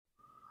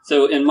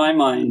So in my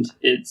mind,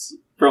 it's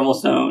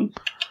Brummelstone.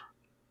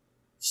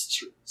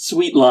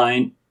 Sweet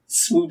line,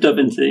 swooped up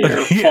into the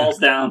air, falls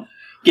down,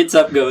 gets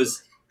up,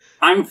 goes,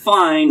 I'm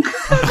fine.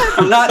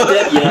 I'm not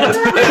dead yet.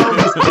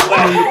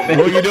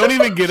 Well, you don't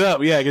even get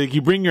up. Yeah, like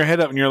you bring your head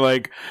up and you're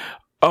like,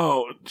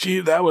 oh, gee,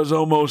 that was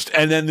almost.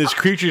 And then this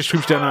creature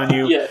swoops down on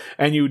you,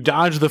 and you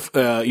dodge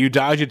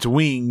its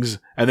wings,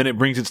 and then it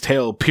brings its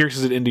tail,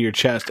 pierces it into your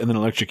chest, and then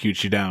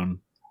electrocutes you down.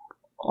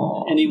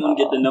 Oh, anyone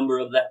get the number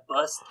of that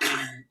bust?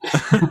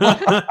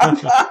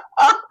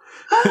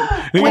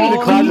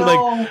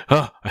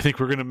 I think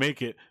we're gonna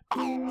make it.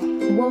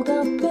 Woke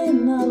up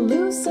in a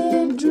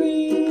lucid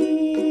dream.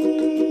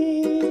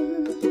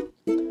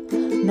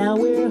 Now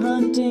we're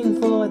hunting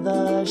for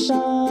the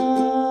shards.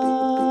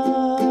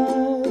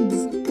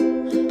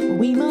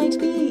 We might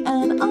be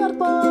an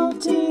oddball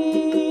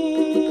team,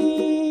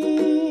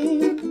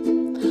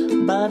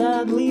 but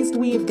at least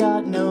we've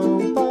got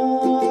no bards.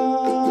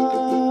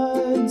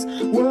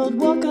 World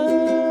walkers.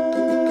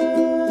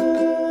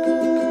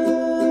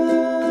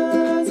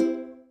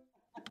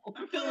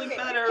 I'm feeling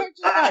better. His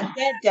character's not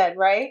dead,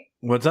 right?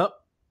 What's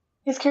up?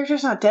 His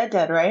character's not dead,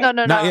 right? No,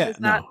 Not yet.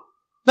 No.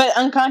 But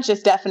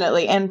unconscious,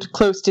 definitely, and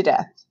close to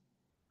death.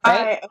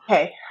 Right?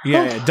 Okay.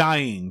 Yeah,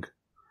 dying.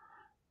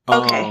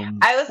 Okay.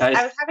 I was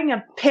having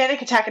a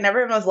panic attack and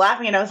everyone was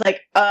laughing and I was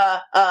like,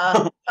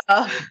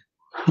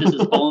 This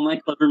is all my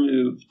clever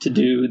move to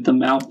do the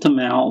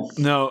mouth-to-mouth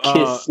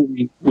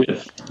kissing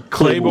with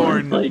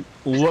Claiborne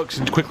looks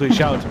and quickly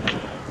shouts,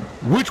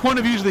 which one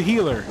of you is the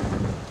healer?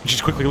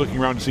 She's quickly looking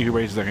around to see who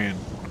raises their hand.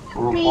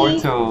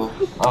 Roberto.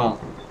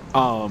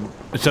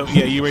 So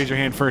yeah, you raise your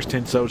hand first,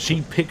 Tin. So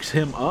she picks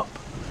him up.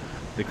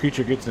 The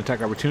creature gets an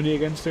attack opportunity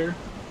against her.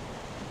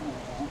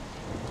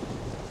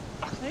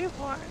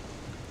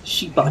 Is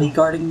she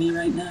bodyguarding me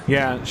right now?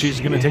 Yeah, she's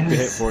gonna take the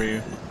hit for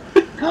you.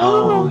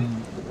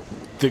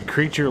 The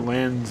creature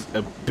lands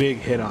a big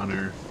hit on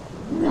her,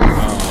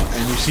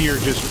 and you see her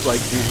just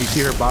you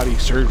see her body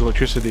surge with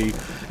electricity,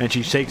 and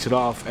she shakes it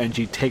off, and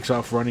she takes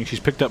off running. She's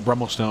picked up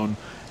Brummelstone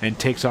and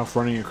takes off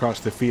running across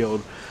the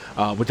field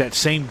with that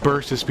same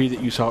burst of speed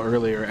that you saw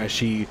earlier, as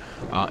she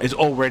is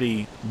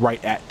already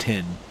right at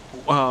Tin.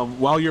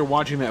 While you're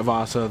watching that,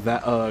 Vasa,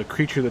 that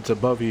creature that's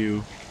above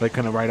you, like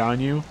kind of right on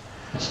you,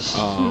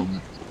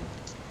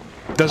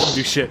 doesn't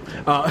do shit.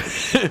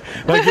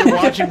 Like you're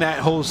watching that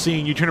whole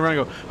scene, you turn around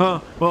and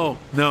go, oh,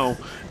 no.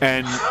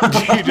 And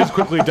you just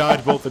quickly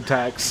dodge both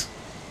attacks.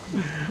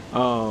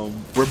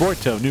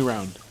 Roberto, new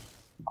round.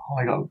 Oh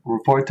my god,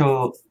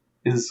 Roberto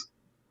is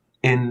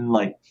in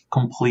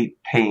complete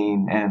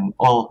pain and,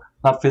 well,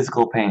 not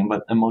physical pain,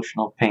 but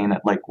emotional pain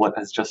at what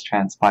has just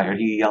transpired.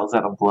 He yells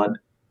out a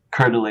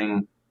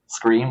blood-curdling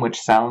scream, which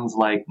sounds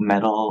like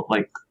metal,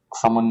 like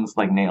someone's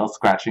nails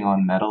scratching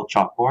on metal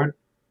chalkboard.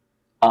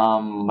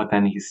 But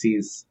then he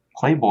sees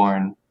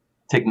Claiborne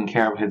taking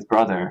care of his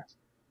brother,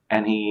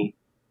 and he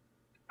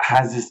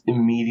has this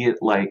immediate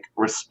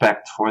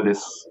respect for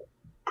this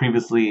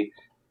previously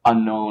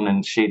unknown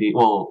and shady,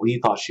 well, he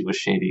thought she was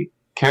shady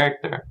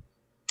character.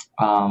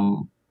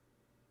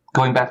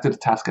 Going back to the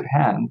task at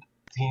hand,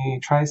 he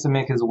tries to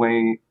make his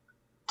way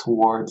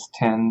towards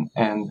Tin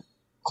and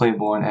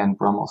Claiborne and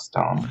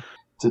Brummelstone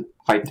to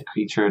fight the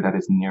creature that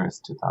is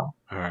nearest to them.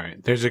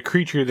 Alright, there's a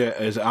creature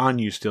that is on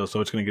you still,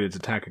 so it's going to get its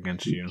attack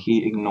against you.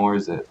 He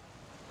ignores it.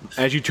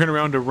 As you turn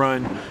around to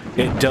run,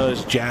 it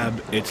does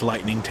jab its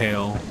lightning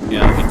tail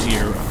into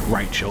your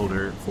right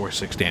shoulder for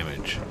 6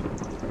 damage.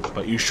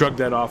 But you shrug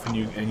that off and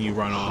you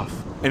run off.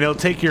 And it'll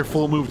take your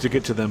full move to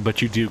get to them,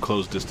 but you do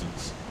close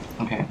distance.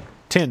 Okay.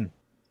 Tin.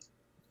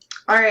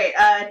 Alright,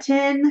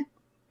 Tin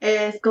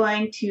is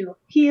going to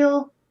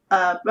heal,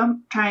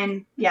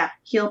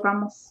 heal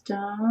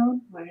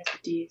Brummelstone. Where's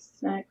the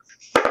D6?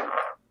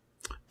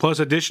 Plus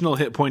additional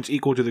hit points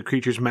equal to the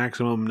creature's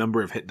maximum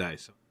number of hit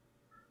dice.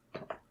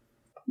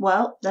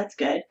 Well, that's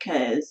good,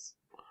 because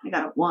I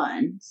got a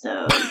 1,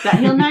 so got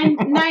heal 9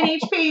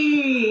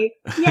 HP!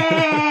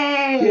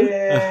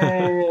 Yay!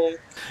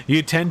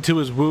 You tend to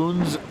his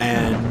wounds,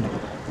 and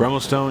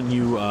Brummelstone,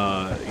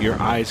 your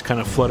eyes kind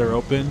of flutter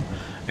open,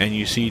 and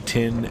you see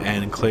Tin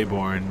and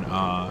Claiborne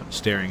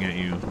staring at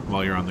you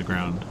while you're on the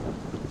ground.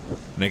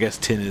 And I guess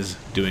Tin is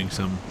doing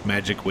some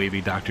magic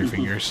wavy doctor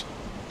fingers.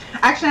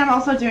 Actually, I'm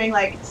also doing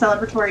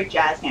celebratory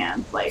jazz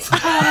hands, hey,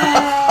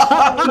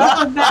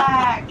 welcome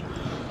back!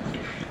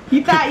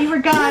 You thought you were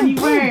gone, you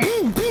weren't.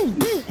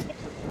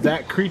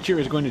 That creature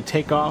is going to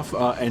take off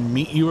and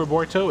meet you,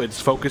 Roberto. It's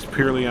focused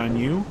purely on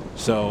you.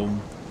 So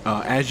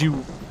as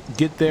you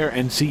get there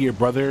and see your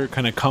brother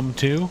kind of come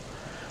to,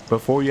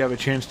 before you have a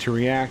chance to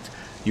react,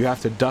 you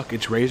have to duck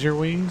its razor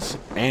wings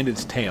and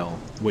its tail,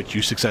 which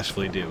you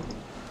successfully do.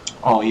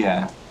 Oh,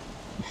 yeah.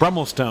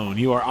 Brummelstone,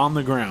 you are on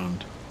the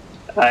ground.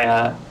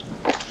 I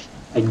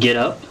get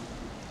up.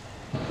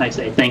 I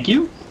say, thank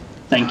you.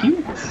 Thank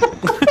you.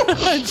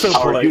 It's so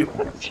How polite.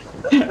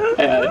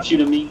 are you?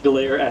 Shoot a mean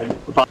glare at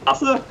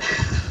Vasa.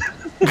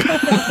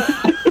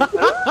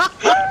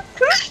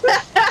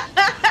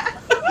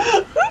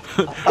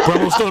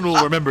 Brummelstone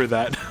will remember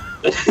that.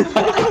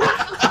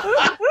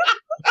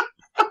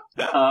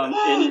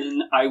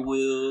 I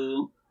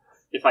will,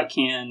 if I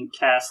can,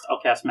 I'll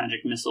cast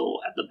Magic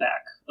Missile at the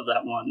back of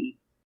that one.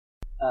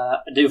 I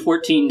do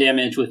 14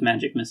 damage with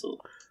Magic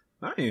Missile.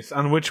 Nice.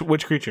 On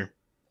which creature?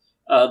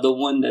 The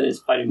one that is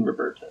fighting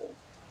Roberto.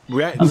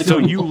 So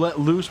you let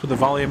loose with a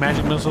volley of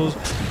magic missiles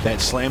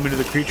that slam into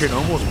the creature and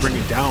almost bring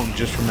it down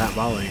just from that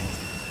volley.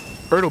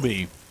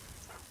 Ertleby.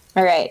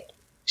 All right.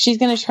 She's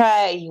going to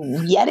try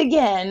yet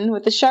again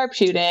with the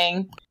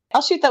sharpshooting.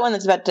 I'll shoot that one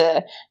that's about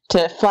to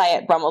fly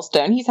at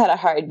Brummelstone. He's had a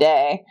hard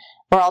day.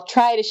 Or I'll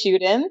try to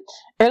shoot him.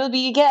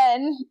 Ertleby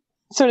again,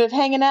 sort of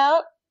hanging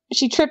out.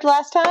 She tripped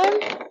last time.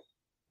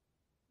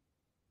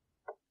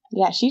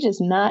 Yeah, she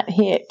does not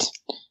hit.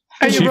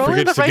 Are you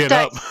rolling the right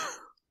dice?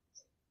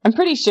 I'm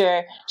pretty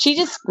sure. She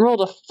just rolled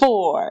a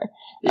 4.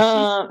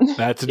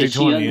 That's a D20. Is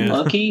she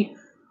unlucky?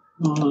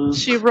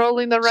 She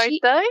rolling the right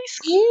dice?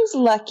 She's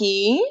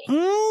lucky.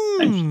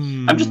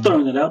 I'm just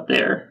throwing it out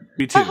there.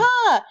 Me too.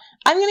 Aha!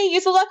 I'm going to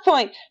use a luck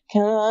point.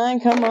 Come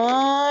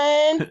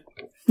on.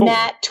 4.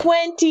 Nat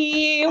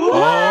 20.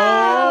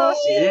 Oh,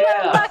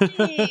 yeah.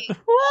 Lucky.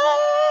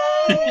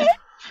 What?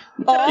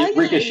 It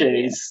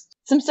ricochets.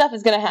 Some stuff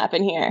is going to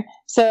happen here.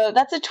 So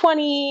that's a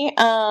 20.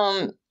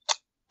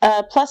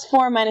 Plus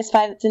 4 minus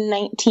 5, it's a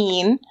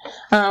 19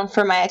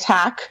 for my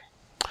attack.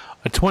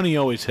 A 20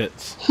 always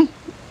hits.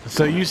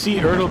 So you see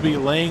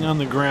Ertleby laying on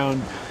the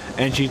ground,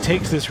 and she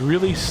takes this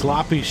really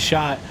sloppy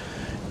shot,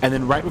 and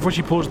then right before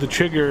she pulls the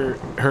trigger,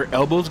 her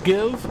elbows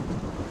give,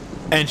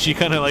 and she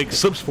kind of like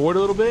slips forward a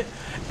little bit,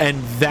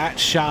 and that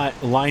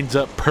shot lines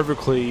up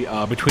perfectly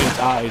between its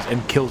eyes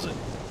and kills it.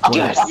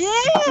 Yes!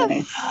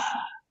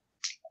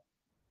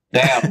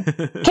 Damn.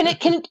 Can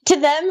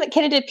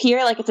it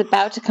appear like it's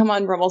about to come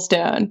on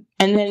Brummelstone,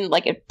 and then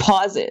like it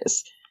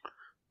pauses?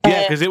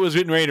 Yeah, because it was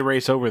getting ready to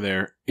race over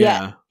there.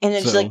 Yeah. And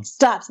then she like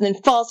stops and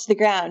then falls to the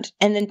ground,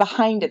 and then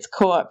behind its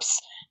corpse,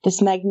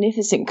 this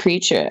magnificent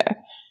creature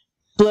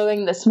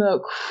blowing the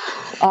smoke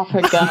off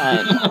her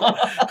gun.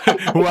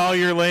 While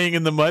you're laying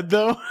in the mud,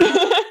 though?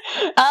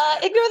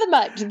 Ignore the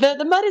mud.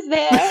 The mud is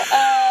there.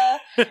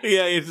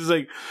 Yeah, it's just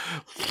like...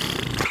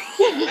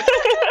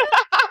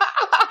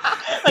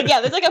 Like,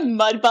 yeah, there's like a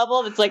mud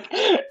bubble that's like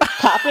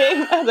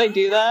popping as I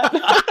do that.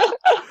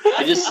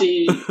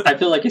 I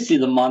feel like I see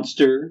the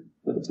monster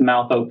with its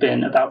mouth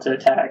open about to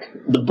attack.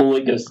 The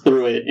bullet goes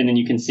through it, and then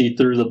you can see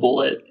through the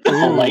bullet.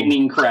 The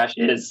lightning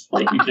crashes,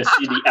 like you just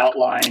see the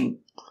outline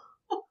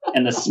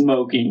and the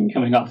smoking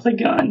coming off the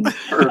gun.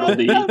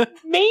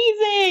 That's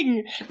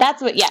amazing!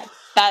 That's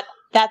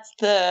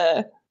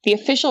the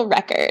official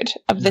record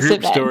of this Group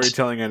event.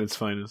 Storytelling at its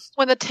finest.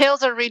 When the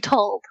tales are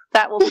retold,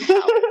 that will be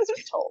how it is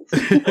retold.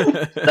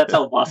 That's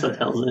how Vasa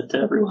tells it to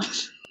everyone.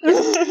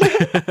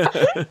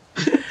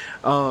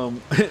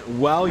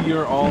 While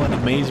you're all in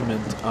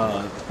amazement,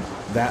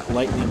 that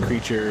lightning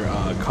creature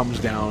comes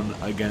down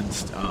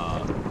against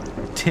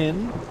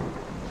Tin.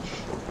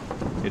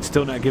 It's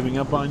still not giving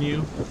up on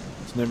you.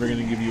 It's never going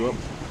to give you up.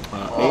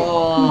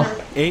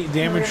 8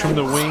 damage from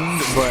the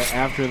wind, but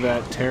after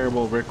that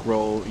terrible Rick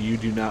roll, you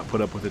do not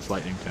put up with its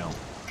lightning tail.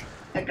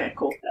 Okay,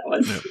 cool.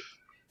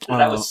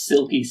 That was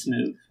silky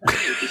smooth.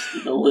 Just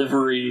the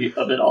delivery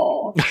of it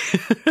all.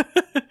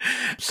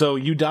 So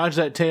you dodge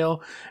that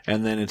tail,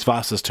 and then it's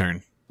Vasa's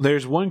turn.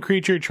 There's one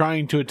creature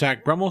trying to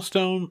attack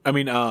Roberto,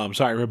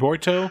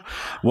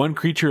 one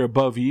creature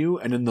above you,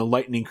 and then the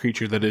lightning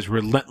creature that is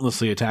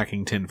relentlessly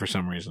attacking Tin for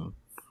some reason.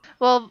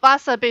 Well,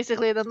 Vasa,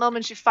 basically, the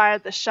moment she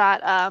fired the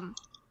shot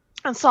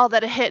and saw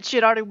that it hit, she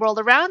had already whirled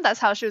around. That's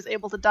how she was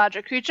able to dodge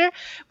a creature.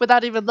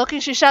 Without even looking,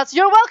 she shouts,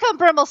 "You're welcome,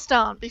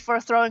 Brummelstone," before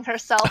throwing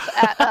herself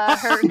at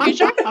her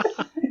creature.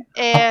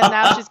 And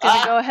now she's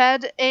going to go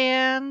ahead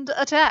and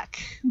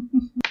attack.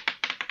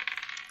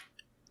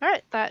 All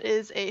right, that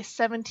is a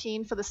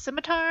 17 for the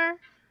scimitar.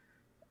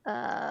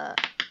 That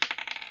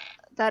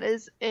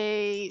is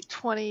a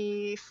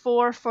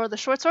 24 for the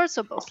short sword,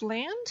 so both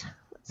land.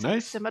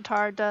 Nice.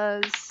 Scimitar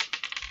does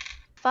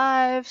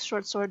 5,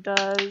 short sword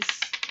does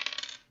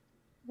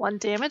 1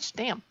 damage.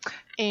 Damn.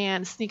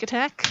 And sneak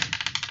attack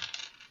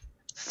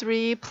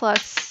 3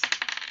 plus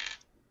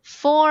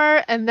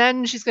 4, and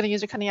then she's going to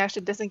use her cunning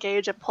action to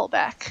disengage and pull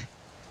back.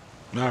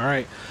 All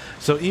right.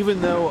 So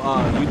even though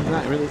you did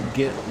not really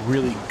get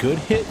really good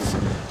hits,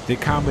 the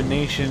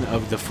combination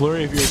of the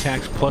flurry of your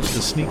attacks plus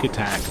the sneak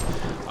attack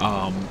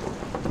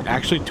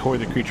actually tore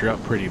the creature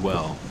up pretty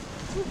well.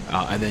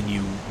 And then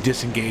you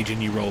disengage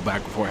and you roll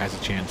back before it has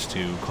a chance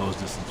to close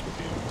distance with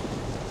you.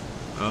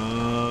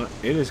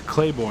 It is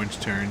Claiborne's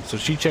turn, so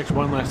she checks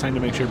one last time to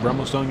make sure,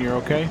 Brummelstone, you're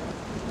okay?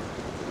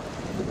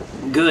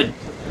 Good.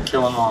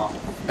 Kill them all.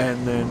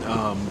 And then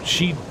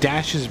she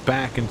dashes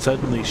back, and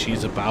suddenly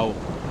she's about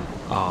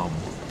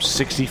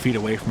 60 feet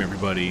away from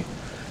everybody.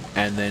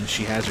 And then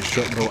she has her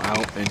short bow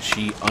out, and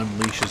she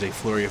unleashes a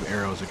flurry of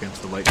arrows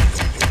against the lightning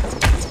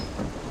creature.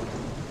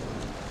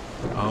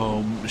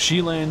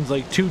 She lands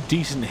like 2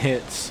 decent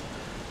hits,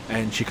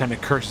 and she kind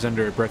of curses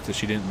under her breath that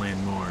she didn't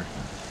land more.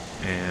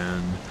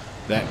 And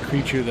That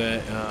creature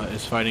that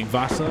is fighting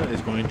Vasa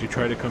is going to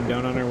try to come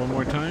down on her one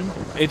more time.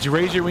 Its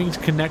razor wings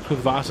connect with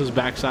Vasa's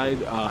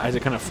backside as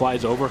it kind of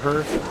flies over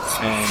her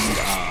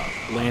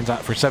and lands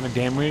out for 7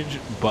 damage,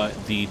 but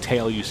the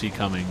tail you see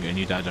coming and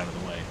you dodge out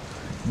of the way.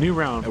 New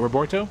round.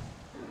 Roberto?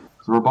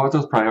 So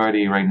Roberto's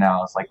priority right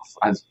now is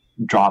has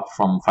dropped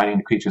from fighting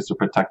the creatures to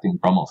protecting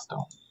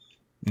Brummelstone.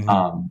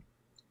 Mm-hmm.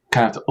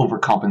 Kind of to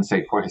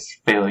overcompensate for his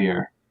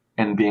failure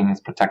in being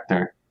his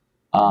protector.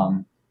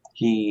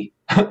 He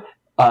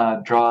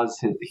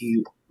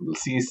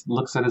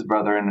looks at his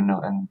brother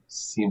and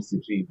seems to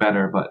be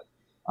better, but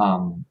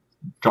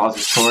draws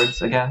his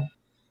swords again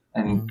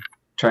and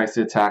tries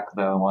to attack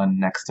the one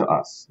next to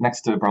us,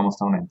 next to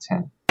Brummelstone and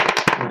Tin.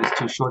 With his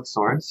 2 short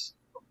swords.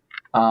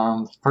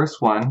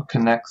 First one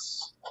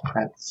connects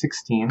at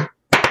 16,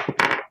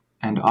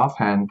 and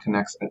offhand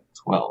connects at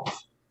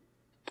 12.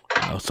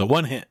 Oh, so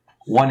 1 hit.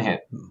 1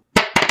 hit.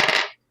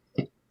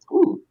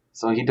 Ooh.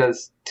 So he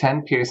does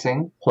 10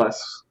 piercing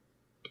plus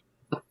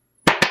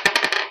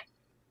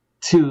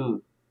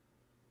 2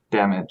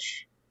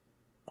 damage.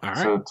 All right.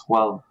 So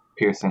 12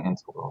 piercing in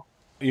total.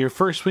 Your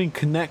first swing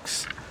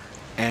connects,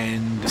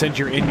 and since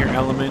you're in your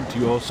element,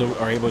 you also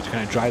are able to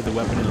kind of drive the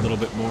weapon in a little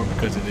bit more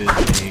because it is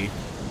a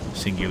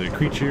singular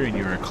creature and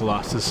you're a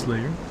Colossus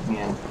Slayer.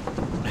 Yeah.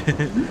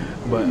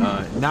 But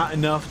not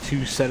enough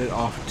to set it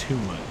off too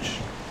much.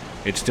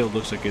 It still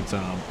looks like it's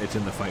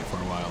in the fight for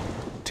a while.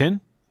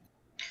 10?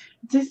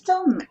 Is it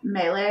still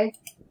melee?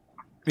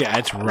 Yeah,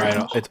 it's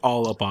right. It's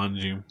all up on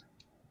you.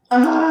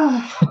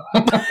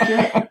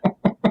 Shit.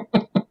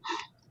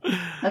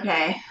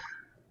 Okay.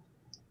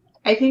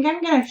 I think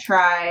I'm gonna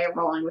try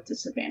rolling with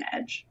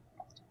disadvantage.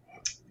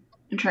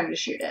 I'm trying to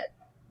shoot it.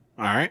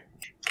 All right.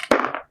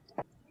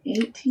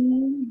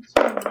 18 is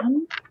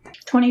one.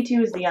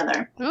 22 is the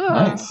other.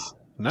 Ooh.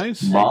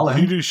 Nice. Ballin'.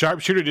 Did you do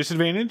sharpshooter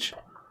disadvantage?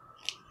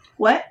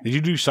 What? Did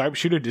you do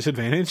sharpshooter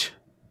disadvantage?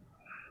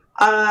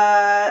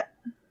 I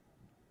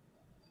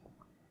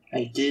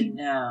did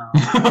now.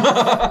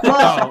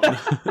 Well,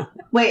 Oh.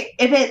 wait,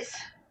 if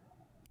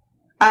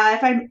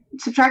I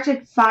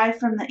subtracted 5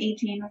 from the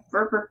 18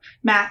 for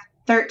math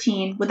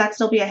 13, would that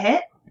still be a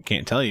hit? I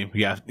can't tell you.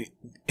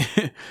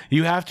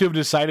 You have to have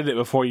decided it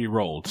before you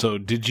rolled. So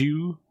did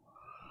you?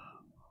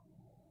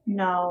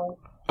 No.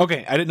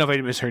 Okay, I didn't know if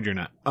I misheard you or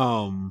not.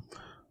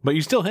 But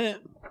you still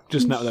hit,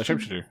 just not with that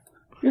sharpshooter.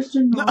 Just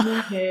a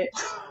normal hit.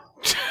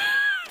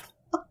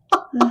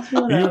 That's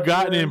what You I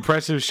got an was.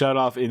 impressive shut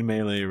off in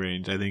melee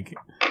range. I think.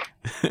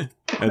 I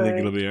think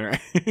it'll be alright.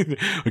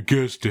 I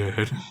guess,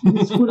 Dad.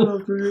 It's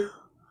whatever.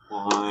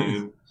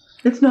 Fine.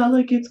 It's not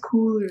like it's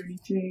cool or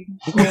anything.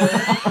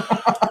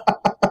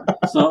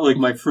 It's not like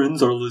my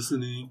friends are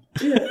listening.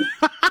 Yeah.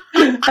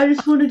 I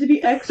just wanted to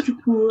be extra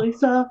cool. I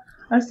saw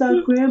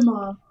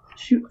Grandma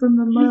shoot from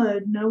the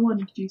mud, and I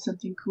wanted to do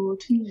something cool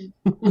too.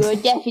 You're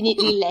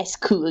definitely less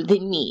cool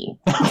than me.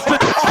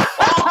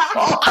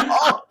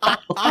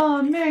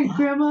 Oh man,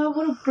 Grandma,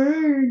 what a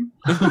bird!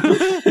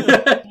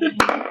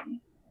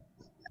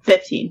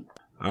 15.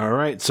 All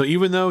right. So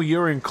even though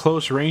you're in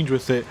close range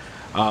with it,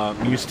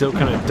 you still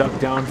kind of duck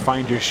down,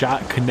 find your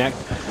shot, connect.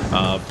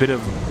 A bit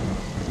of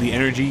the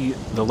energy,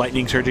 the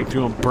lightning surging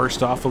through him,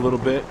 burst off a little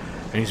bit,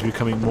 and he's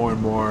becoming more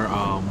and more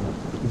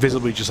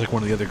visibly just like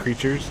one of the other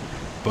creatures.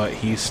 But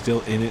he's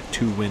still in it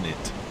to win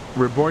it.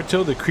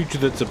 Roberto, the creature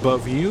that's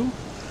above you,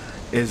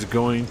 is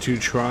going to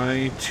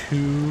try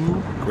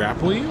to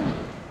grapple you.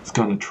 It's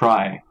going to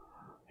try.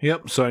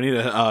 Yep. So I need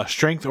a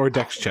strength or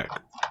dex check.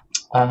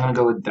 I'm going to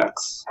go with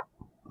Dex.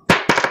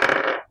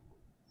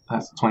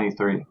 That's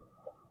 23.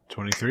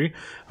 23.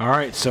 All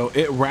right, so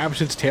it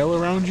wraps its tail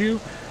around you,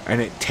 and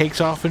it takes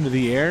off into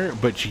the air,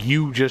 but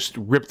you just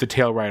rip the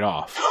tail right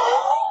off.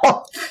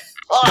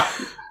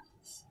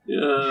 You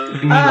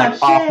mean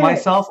like off shit.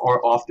 myself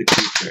or off the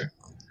creature?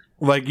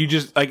 Like you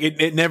just like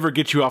it never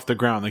gets you off the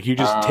ground. Like you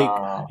just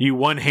you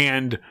one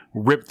hand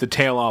rip the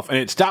tail off, and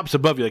it stops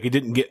above you. Like it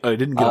didn't get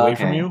away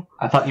from you.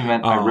 I thought you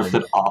meant I ripped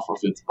it off of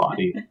its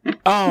body.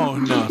 Oh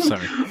no,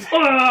 sorry.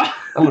 That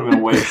would have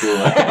been way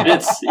cooler.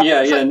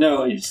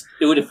 No, it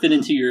would have fit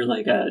into your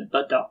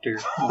butt doctor.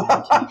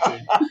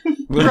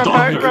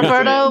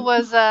 Roberto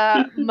was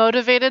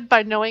motivated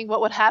by knowing what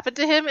would happen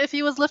to him if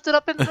he was lifted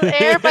up into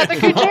the air by the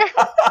creature.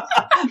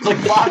 It's like,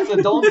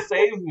 Vasa, don't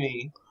save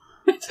me.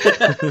 It's like,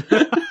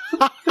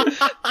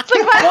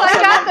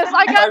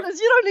 I got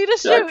this. You don't need to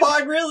shoot.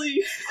 Pod,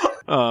 really?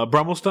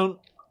 Brummelstone?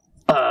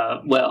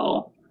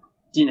 Well,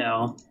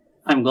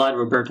 I'm glad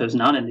Roberto's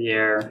not in the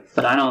air,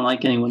 but I don't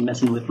like anyone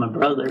messing with my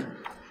brother.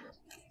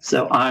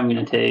 So I'm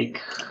gonna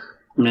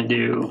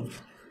do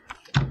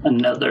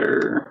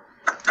another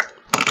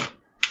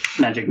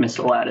magic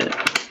missile at it.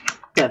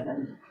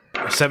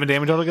 7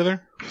 damage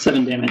altogether?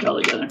 7 damage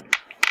altogether.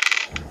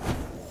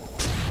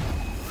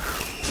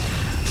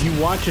 You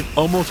watch it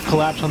almost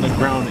collapse on the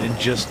ground, and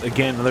just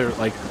again another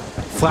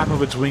flap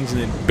of its wings,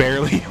 and it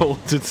barely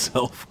holds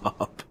itself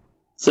up.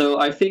 So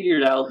I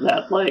figured out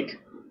that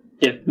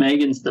if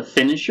Megan's the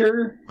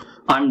finisher,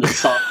 I'm the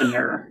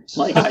softener.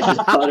 I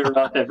just butter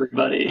up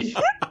everybody.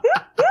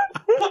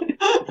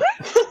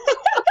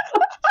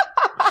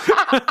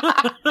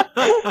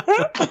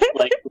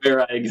 Like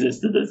where I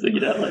existed as like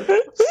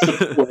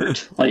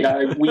support. Like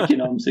I weaken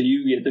them so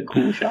you get the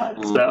cool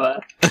shots.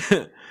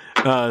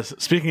 So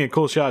speaking of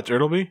cool shots,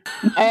 Ertleby.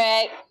 All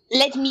right,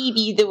 let me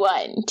be the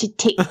one to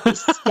take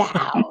this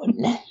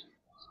down.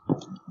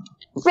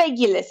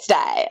 Regular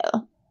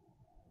style.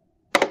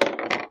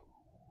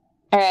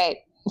 All right,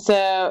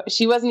 so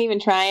she wasn't even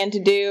trying to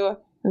do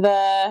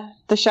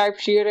the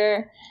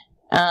sharpshooter,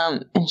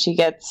 and she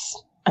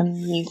gets a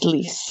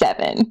measly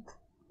 7.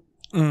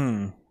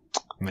 Yeah,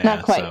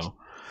 Not quite. So.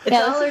 It's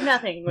all or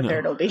nothing with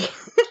Ertleby.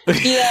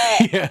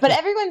 Yeah, but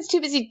everyone's too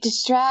busy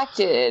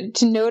distracted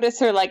to notice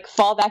her like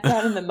fall back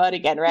down in the mud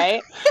again,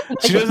 right?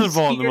 Like, She doesn't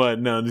fall in the mud.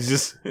 No, it's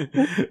just.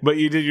 But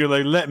you did. You're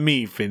like, let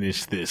me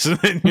finish this.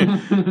 this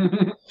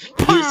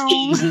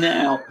game's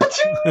now.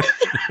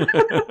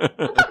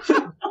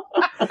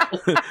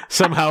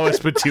 Somehow a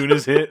spittoon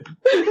is hit.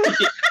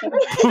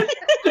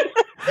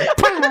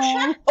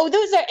 Oh,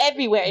 those are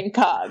everywhere in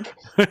COG.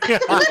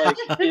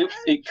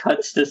 It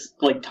cuts to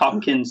like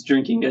Tompkins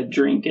drinking a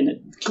drink and a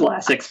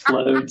glass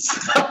explodes.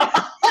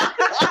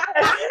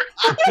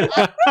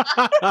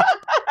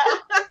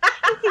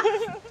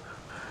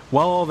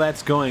 While all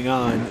that's going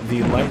on,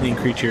 the lightning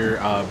creature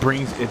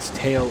brings its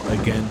tail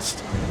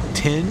against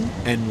Tin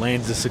and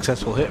lands a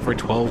successful hit for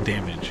 12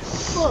 damage.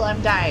 Cool,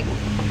 I'm dying.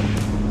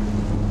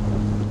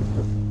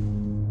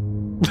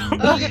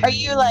 Are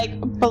you like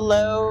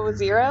below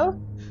 0?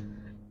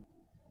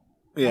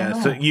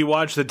 Yeah, so you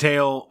watch the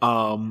tail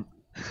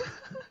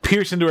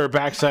pierce into her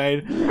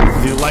backside,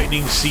 the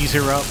lightning sees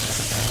her up,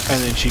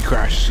 and then she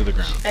crashes to the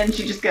ground. And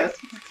she just goes,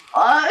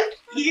 fuck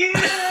you!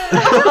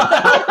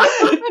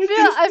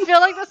 I feel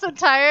like this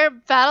entire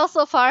battle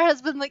so far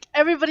has been like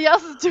everybody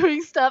else is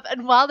doing stuff,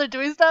 and while they're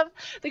doing stuff,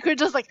 the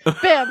creature's like,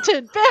 bam,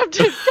 Tin, bam,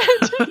 Tin,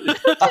 bam, Tin,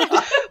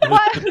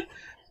 bam, Tin.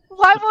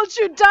 Why won't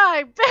you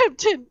die? Bam,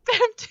 Tin, bam,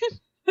 Tin.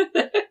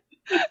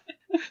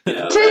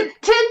 Tin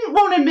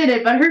won't admit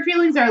it, but her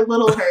feelings are a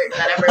little hurt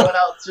that everyone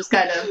else just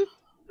kind of...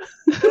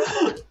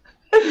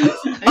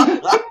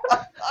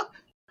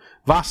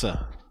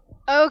 Vasa.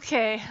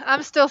 Okay,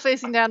 I'm still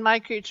facing down my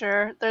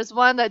creature. There's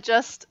one that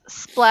just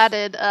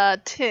splatted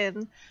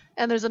Tin,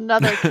 and there's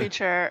another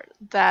creature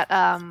that,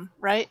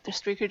 right? There's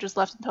 3 creatures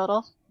left in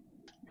total?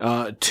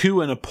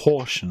 2 and a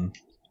portion.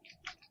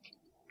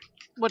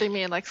 What do you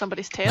mean, like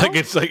somebody's tail? No,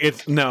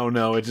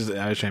 it's just,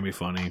 I was trying to be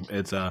funny.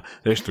 It's,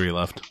 there's 3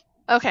 left.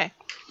 Okay.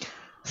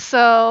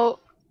 So,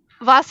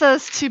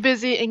 Vasa's too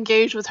busy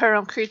engaged with her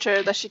own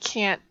creature that she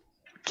can't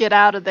get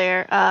out of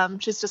there.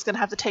 She's just going to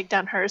have to take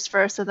down hers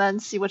first and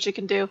then see what she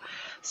can do.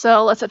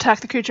 So, let's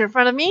attack the creature in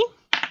front of me.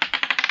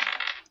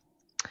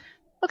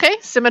 Okay,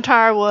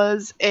 Scimitar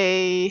was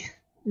a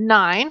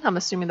 9. I'm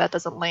assuming that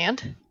doesn't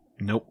land.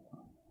 Nope.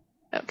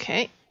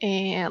 Okay,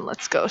 and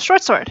let's go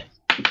Short Sword.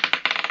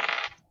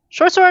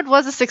 Short Sword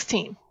was a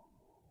 16.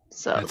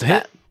 So, That's a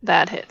hit.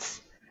 That hits.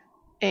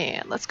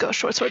 And let's go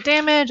Short Sword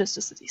damage. It's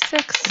just a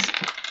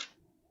d6.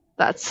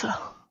 That's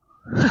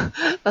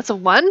a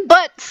 1.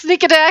 But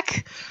sneak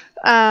attack.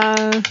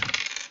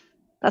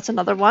 That's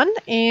another 1.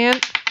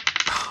 And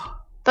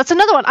that's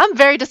another 1. I'm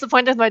very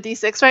disappointed with my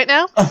d6 right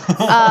now.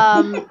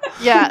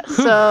 Yeah,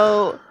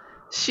 so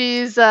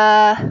she's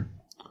did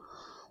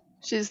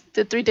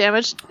 3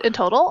 damage in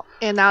total.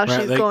 And now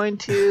she's going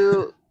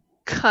to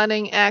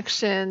cunning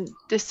action,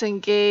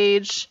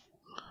 disengage,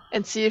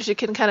 and see if she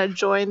can kind of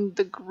join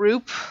the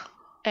group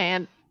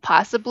and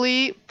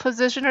possibly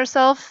position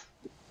herself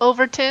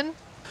over Tin.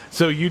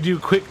 So you do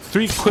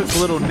 3 quick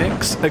little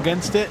nicks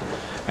against it,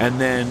 and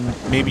then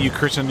maybe you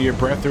curse under your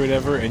breath or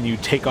whatever, and you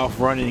take off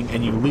running,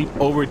 and you leap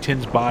over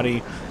Tin's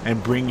body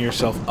and bring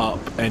yourself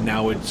up, and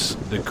now it's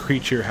the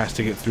creature has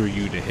to get through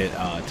you to hit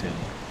Tin.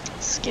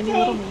 Skinny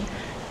little me.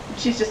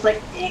 She's just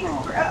like,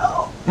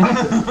 bro.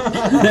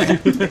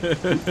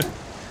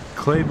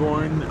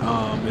 Claiborne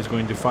is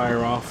going to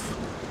fire off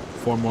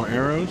 4 more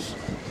arrows,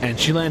 and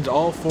she lands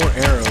all 4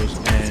 arrows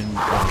and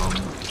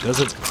does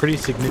a pretty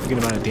significant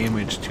amount of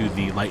damage to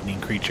the lightning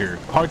creature.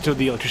 Parts of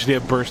the electricity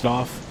have burst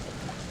off,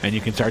 and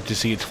you can start to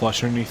see its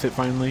flesh underneath it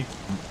finally.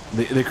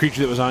 The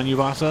creature that was on you,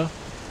 Vasa,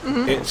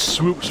 it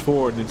swoops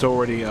forward and it's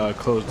already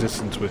close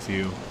distance with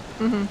you.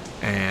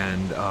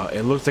 And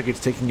it looks like it's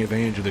taking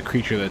advantage of the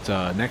creature that's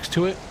next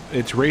to it.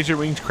 Its razor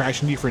wings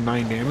crash into you for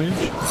 9 damage,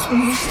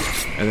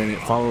 and then it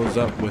follows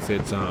up with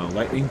its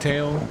lightning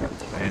tail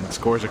and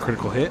scores a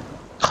critical hit.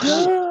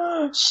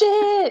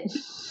 Shit!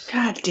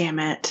 God damn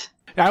it.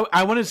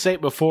 I want to say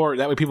it before,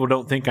 that way people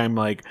don't think I'm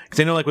like, because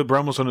I know like with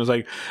Brummelstone it was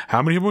like,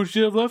 how many more do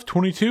you have left?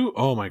 22?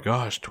 Oh my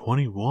gosh,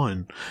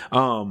 21.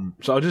 So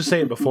I'll just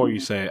say it before you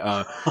say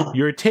it.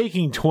 You're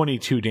taking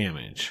 22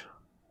 damage.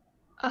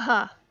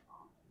 Uh-huh.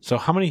 So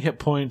how many hit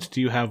points do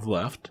you have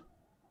left?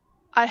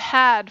 I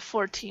had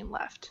 14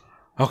 left.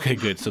 Okay,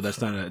 good. So that's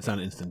not it's not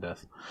an instant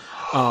death.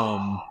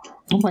 Oh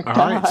my god.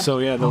 All right. So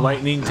yeah, the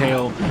lightning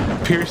tail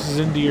pierces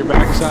into your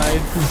backside,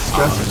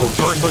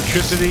 bursts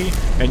electricity,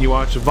 and you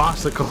watch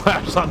Vasa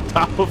collapse on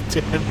top of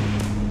Tin.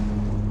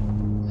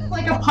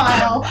 Like a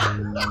pile.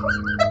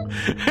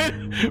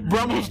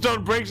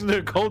 Brummelstone breaks into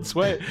a cold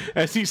sweat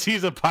as he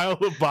sees a pile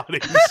of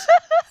bodies.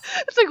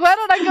 It's like, why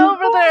don't I go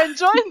over there and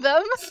join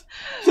them?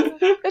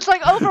 It's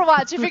like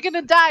Overwatch. If you're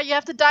gonna die, you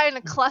have to die in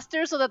a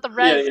cluster so that the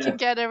reds can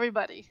get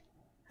everybody.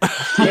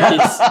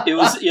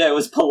 It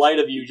was polite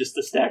of you just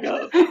to stack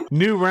up.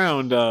 New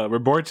round,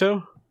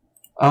 Roberto.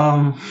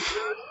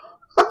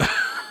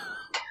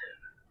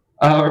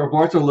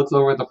 Roberto looks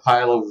over at the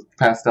pile of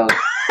passed out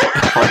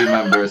party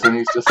members, and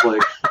he's just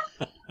like,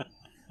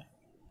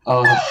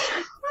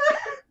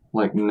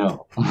 like,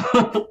 no.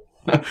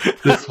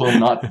 This will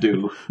not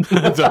do.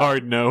 That's a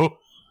hard no.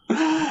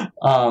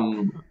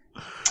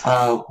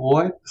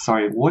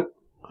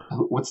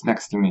 What's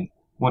next to me?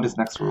 What is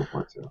next for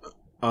Roberto?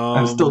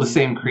 I'm still the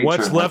same creature.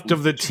 What's left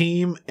of the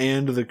team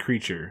and the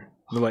creature,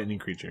 the lightning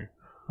creature?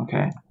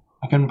 Okay.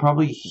 I can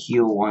probably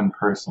heal one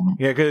person.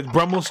 Yeah, because it's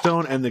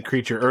Brummelstone and the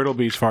creature.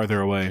 Ertleby's farther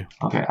away.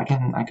 Okay, I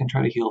can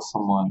try to heal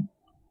someone.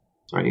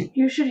 Right.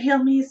 You should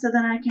heal me so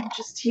then I can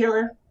just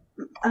heal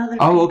other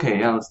Oh, okay,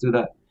 yeah, let's do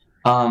that.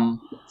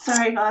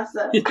 Sorry,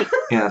 Vasa.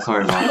 Yeah,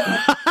 sorry,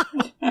 Vasa.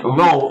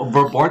 No,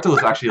 Roberto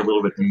is actually a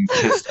little bit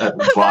pissed at That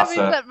means Vasa.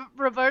 that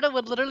Roberta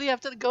would literally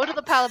have to go to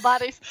the pile of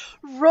bodies,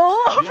 roll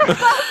over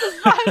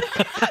Vasa's body,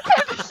 and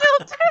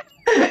she'll turn.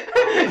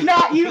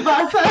 Not you,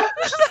 Vasa.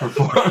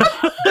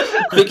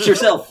 Fix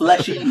yourself,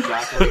 fleshy.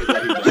 Exactly.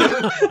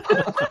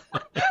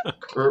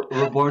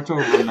 Roberto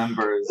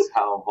remembers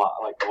how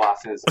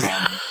Vasa's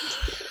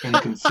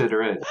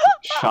inconsiderate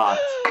shot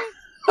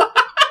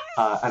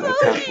at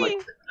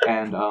attempt,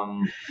 and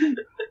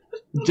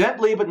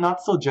gently but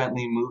not so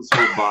gently moves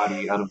her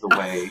body out of the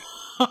way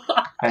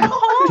and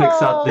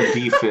takes out the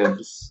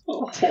defibs.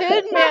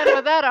 Tin Man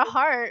without a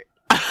heart.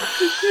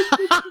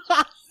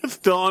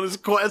 Still on his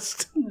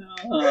quest.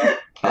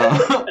 I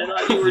thought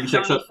you were He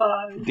takes Johnny up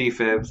Five.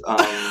 defibs,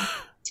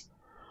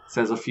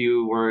 says a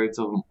few words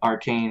of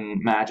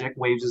arcane magic,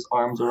 waves his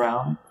arms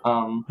around,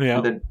 and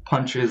then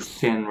punches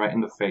Tin right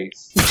in the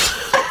face.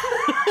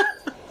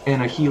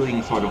 In a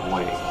healing sort of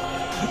way.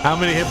 How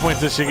many hit points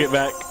does she get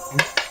back?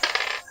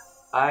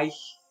 I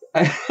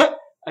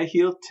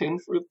healed Tin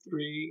for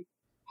 3.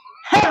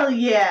 Hell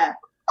yeah!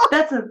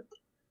 It's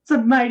a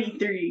mighty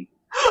 3.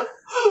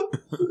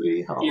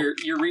 3 health. You're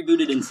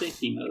rebooted in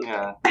safety mode.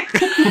 Yeah.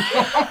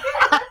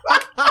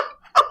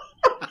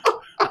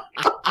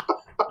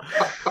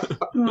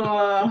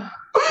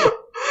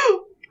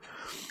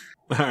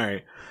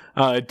 Alright.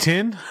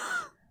 Tin?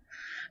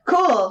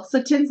 Cool.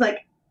 So Tin's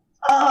like,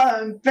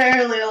 I'm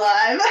barely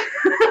alive.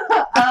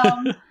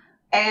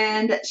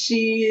 And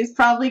she's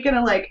probably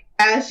gonna, like,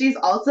 as she's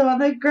also on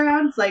the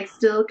ground, like,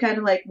 still kind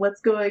of like,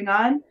 what's going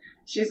on?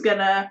 She's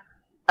gonna,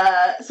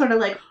 sort of,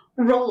 like,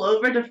 roll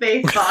over to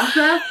face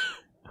Vasa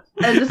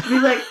and just be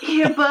like,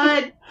 here,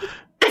 bud.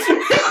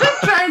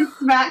 Try and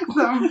smack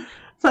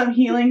some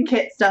healing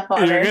kit stuff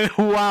on her.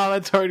 Wow,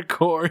 that's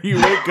hardcore. You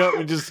wake up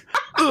and just...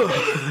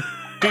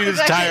 You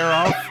just tie her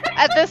off.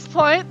 At this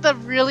point, the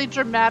really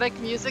dramatic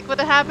music would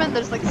have happened.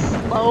 There's like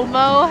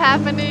slow-mo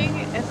happening.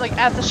 It's like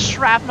as the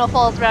shrapnel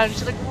falls around,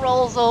 she like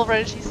rolls over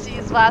and she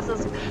sees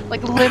Vasa's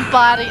like limp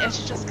body and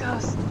she just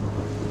goes,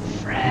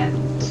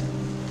 friend.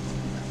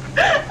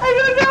 I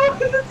don't know what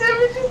this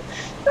image is.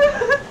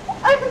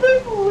 I'm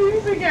like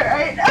losing it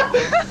right now.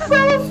 It's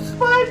so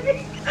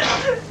funny.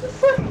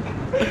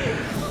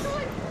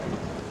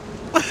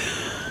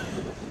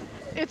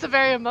 It's a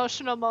very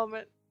emotional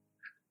moment.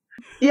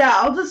 Yeah,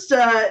 I'll just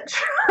try,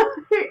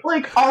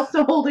 like,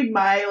 also holding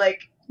my,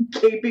 like,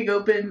 gaping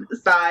open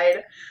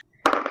side.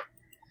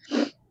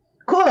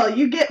 Cool,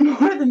 you get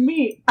more than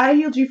me. I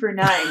healed you for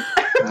 9.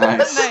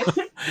 Nice. Nice.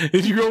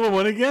 Did you roll a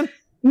 1 again?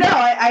 No,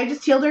 I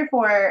just healed her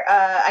for,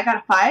 I got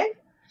a 5.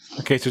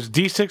 Okay, so it's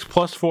D6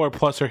 plus 4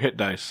 plus her hit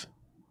dice.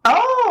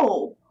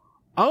 Oh!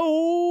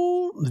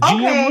 Oh! GM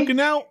Okay. looking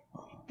out!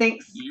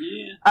 Thanks.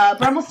 Yeah.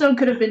 Brummelstone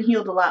could have been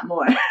healed a lot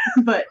more,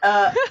 but,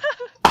 in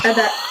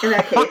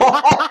that case.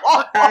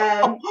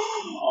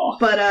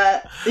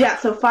 Yeah,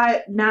 so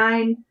 5,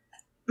 9,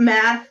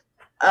 math,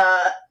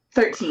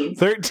 13.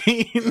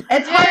 13.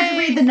 It's hard to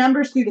read the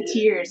numbers through the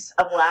tears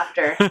of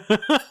laughter.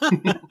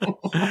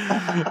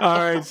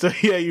 Alright, so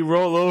yeah, you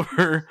roll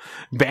over,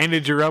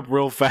 bandage her up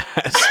real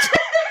fast,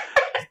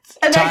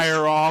 And tie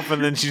her off,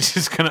 and then she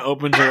just kind of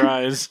opens her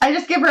eyes. I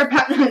just give her a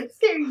pat and I'm like,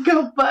 there you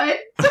go, bud.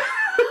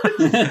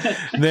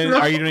 Then,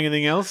 are you doing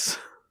anything else?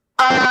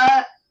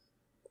 I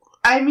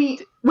mean,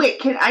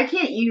 wait, I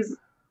can't use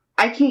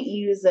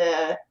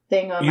a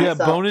thing on You myself.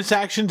 have bonus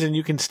actions, and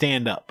you can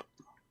stand up.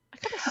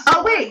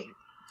 Oh, wait.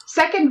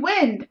 Second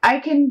wind.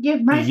 I can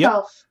give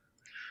myself.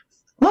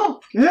 Oh,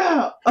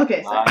 yeah.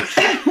 Okay. So. Nice.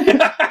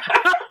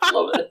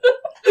 Love it.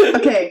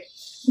 Okay.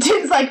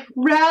 Tin's like,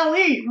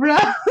 rally.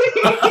 I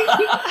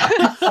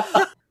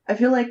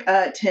feel like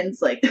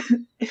Tin's like,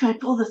 if I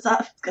pull this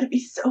off, it's going to be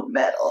so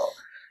metal.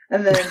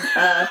 And then,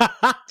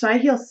 so I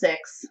heal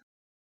 6.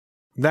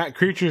 That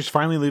creature is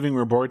finally leaving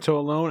Roberto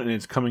alone, and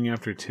it's coming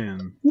after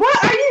Tin.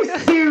 What? Are you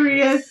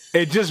serious?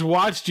 It just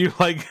watched you,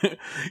 like,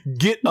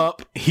 get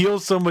up, heal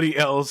somebody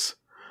else,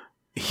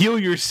 heal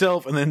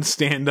yourself and then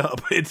stand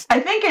up. It's I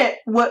think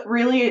what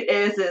really it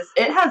is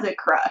it has a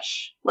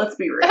crush. Let's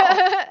be real.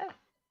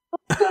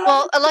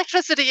 Well,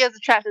 electricity is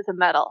attracted to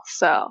metal,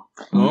 so.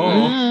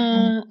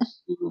 Mm.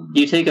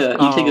 You take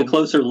a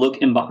closer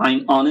look, and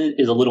behind on it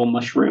is a little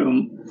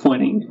mushroom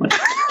pointing.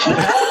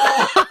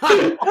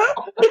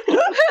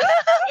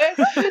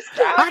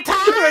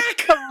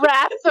 Attack! A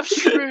wrath of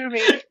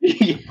shrooming.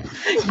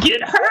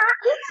 Get her!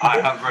 I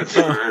have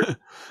returned.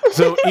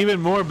 so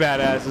even more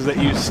badass is that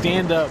you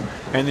stand up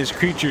and this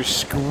creature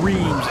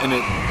screams and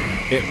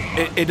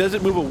it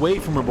doesn't move away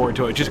from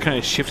Roboto. It just kind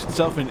of shifts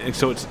itself and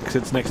so it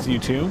sits next to you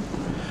too.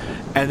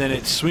 And then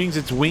it swings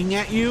its wing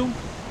at you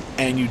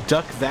and you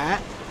duck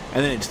that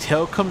and then its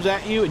tail comes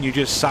at you and you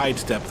just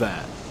sidestep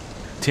that.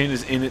 Tin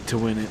is in it to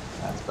win it.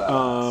 That's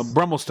badass.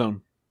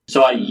 Brummelstone.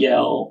 So I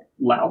yell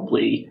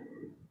loudly,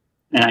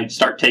 and I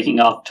start taking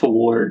off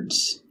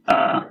towards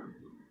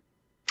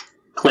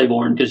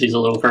Claiborne because she's a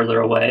little further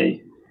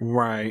away.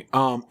 Right.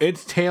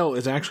 Its tail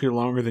is actually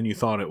longer than you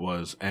thought it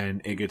was,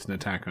 and it gets an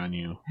attack on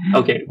you.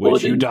 Okay.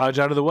 Which you dodge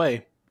out of the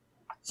way.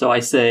 So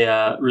I say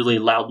really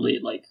loudly,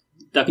 like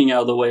ducking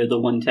out of the way of the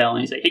one tail,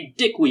 and I say, "Hey,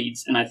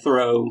 dickweeds!" And I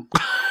throw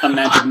a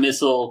magic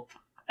missile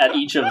at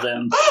each of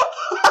them.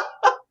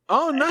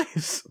 Oh,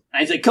 nice.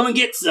 I say, "Come and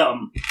get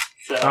some."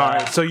 So, all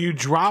right, so you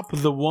drop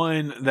the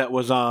one that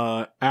was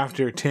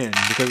after 10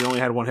 because you only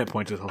had 1 hit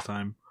point this whole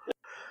time.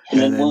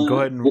 And then go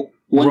ahead and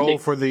roll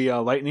for the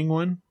lightning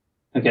one.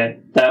 Okay,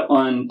 that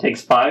one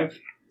takes 5.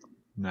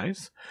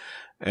 Nice.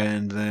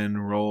 And then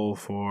roll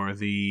for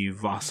the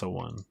Vasa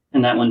one.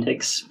 And that one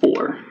takes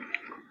 4.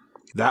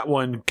 That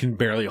one can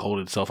barely hold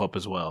itself up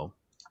as well.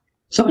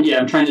 So yeah,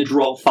 I'm trying to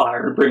draw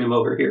fire and bring him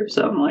over here.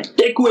 So I'm like,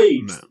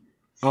 dickweeds! No.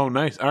 Oh,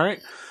 nice. All right.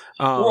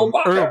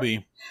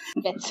 Earlby.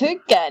 Gets her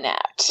gun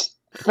out.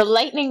 The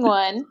lightning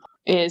one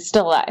is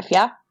still alive,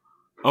 yeah?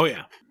 Oh,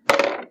 yeah.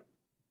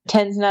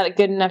 10's not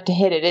good enough to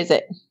hit it, is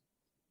it?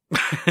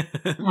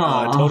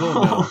 Total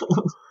no.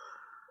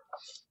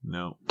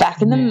 No.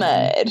 Back in the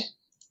mud.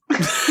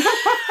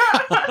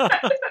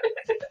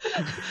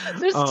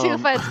 There's 2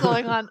 fights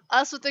going on.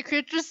 Us with the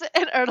creatures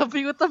and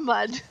Ertleby with the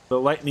mud. The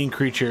lightning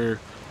creature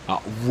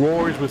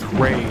roars with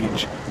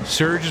rage,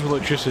 surges with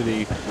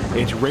electricity.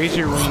 Its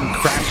razor wing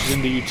crashes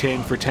into you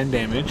 10 for 10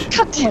 damage.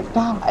 God damn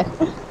God.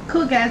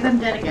 Cool guys, I'm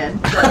dead again.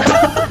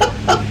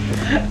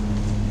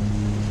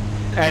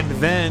 And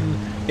then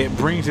it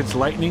brings its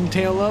lightning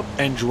tail up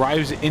and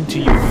drives it into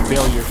you and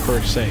fail your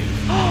first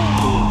save.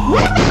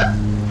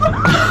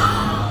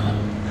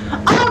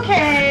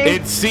 Okay.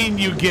 It's seen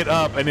you get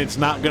up and it's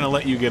not going to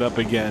let you get up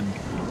again.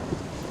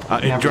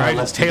 It drives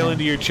its tail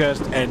into your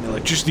chest and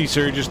electricity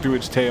surges through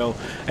its tail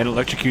and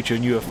electrocutes you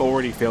and you have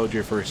already failed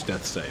your first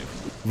death save.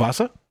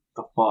 Vasa?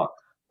 The fuck?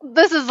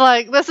 This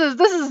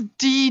is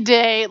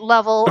D-Day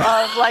level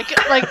of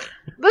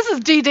this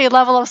is D-Day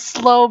level of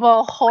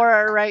slow-mo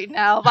horror right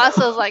now.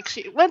 Vasa's like,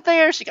 she went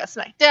there, she got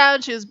smacked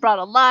down, she was brought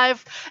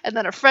alive, and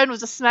then her friend was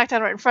just smacked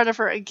down right in front of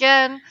her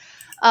again.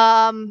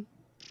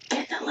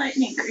 Get the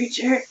lightning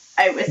creature,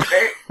 I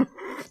whisper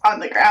on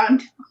the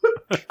ground.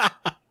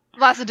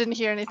 Vasa didn't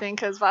hear anything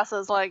because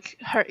Vasa's like,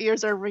 her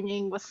ears are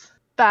ringing with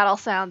battle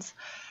sounds.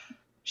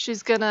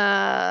 She's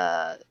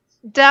gonna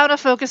down a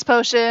focus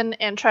potion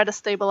and try to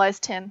stabilize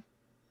Tin.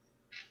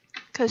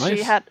 Because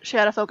nice. she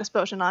had a focus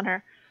potion on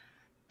her.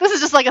 This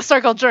is just like a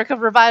circle jerk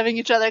of reviving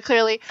each other,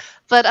 clearly.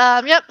 But,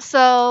 yep,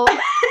 so...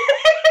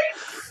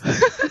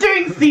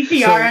 Doing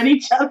CPR on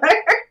each other.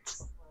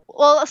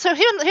 Well, so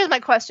here's my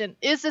question.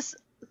 Is this,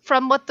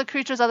 from what the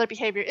creature's other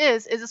behavior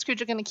is this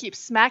creature going to keep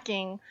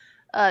smacking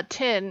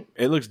Tin?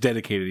 It looks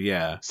dedicated,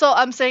 yeah. So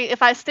I'm saying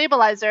if I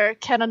stabilize her,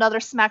 can another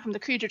smack from the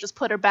creature just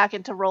put her back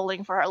into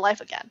rolling for her life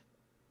again?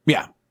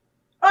 Yeah.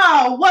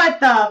 Oh, what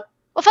the...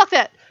 Well, fuck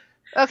that.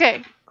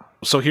 Okay.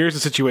 So here's the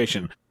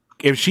situation.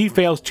 If she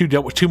fails 2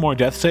 more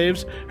death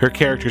saves, her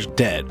character's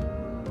dead.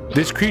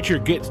 This creature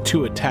gets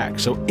 2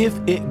 attacks, so if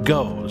it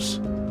goes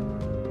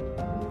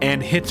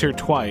and hits her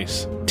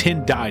twice,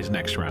 Tin dies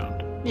next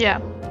round.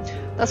 Yeah.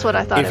 That's what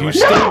I thought if it you was.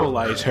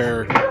 stabilize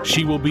her,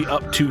 she will be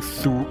up to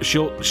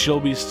she'll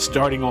be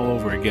starting all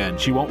over again.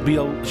 She won't be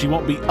up,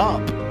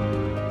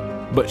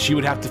 but she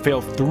would have to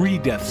fail 3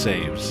 death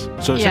saves.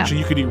 So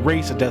essentially, you could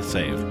erase a death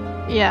save.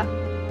 Yeah.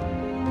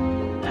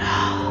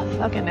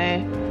 Fucking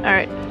A. All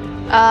right.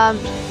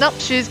 Nope.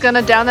 She's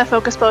gonna down that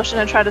focus potion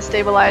and try to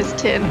stabilize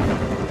Tin.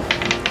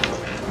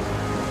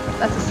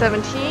 That's a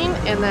 17,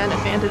 and then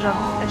advantage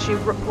on, and she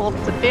rolled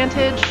with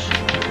advantage.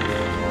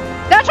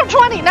 Natural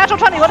 20! Natural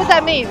 20! What does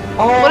that mean?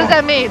 What does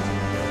that mean?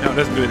 No, it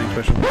doesn't do anything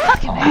special.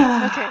 Fucking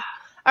A. Okay.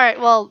 Alright,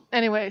 well,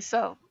 anyway,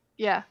 so,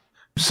 yeah.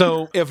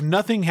 So, if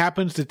nothing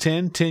happens to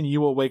Tin,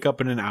 you will wake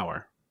up in an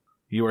hour.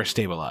 You are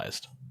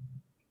stabilized.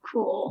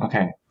 Cool.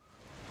 Okay.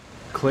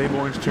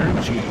 Claiborne's turn.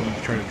 She's going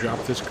to try to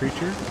drop this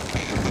creature.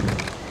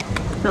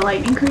 The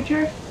lightning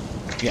creature?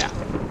 Yeah.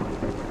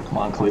 Come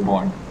on,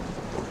 Claiborne.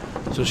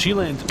 So she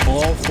lands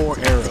all 4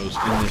 arrows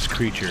in this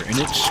creature, and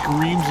it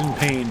screams in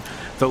pain.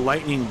 The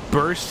lightning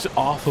bursts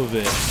off of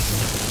it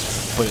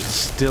but it's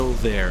still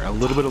there. A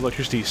little bit of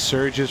electricity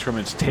surges from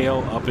its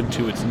tail up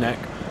into its neck,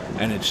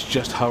 and it's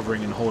just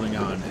hovering and holding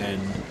on. And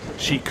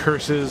she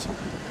curses,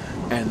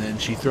 and then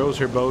she throws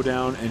her bow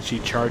down, and she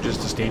charges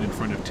to stand in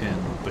front of Tin.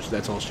 But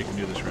that's all she can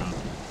do this round.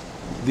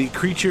 The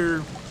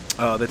creature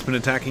that's been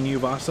attacking you,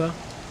 Vasa,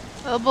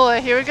 Oh boy,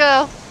 here we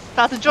go.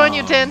 About to join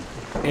you, Tin.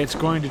 it's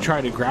going to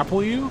try to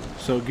grapple you,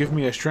 so give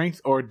me a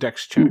strength or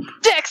dex check.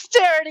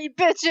 Dexterity,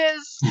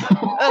 bitches!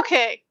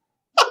 Okay.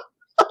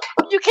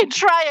 You can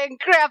try and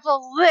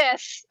grapple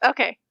this!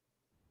 Okay.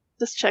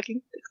 Just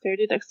checking.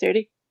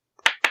 Dexterity.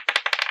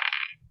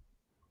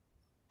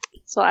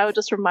 So I would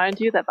just remind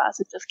you that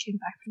Vasa just came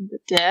back from the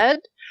dead,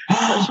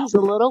 so she's a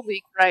little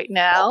weak right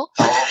now.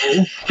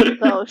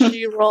 So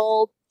she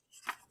rolled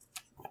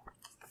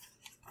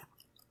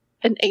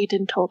an 8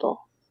 in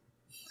total.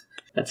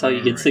 That's how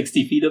you get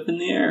 60 feet up in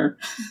the air.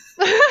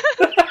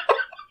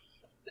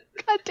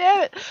 God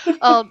damn it!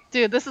 Oh,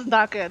 dude, this is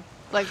not good.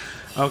 Like,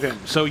 Okay,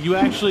 so you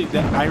actually,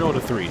 I rolled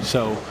a 3,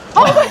 so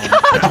oh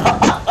my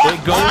god!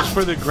 it goes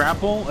for the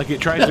grapple, like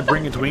it tries to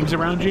bring its wings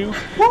around you,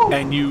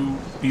 and you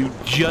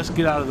just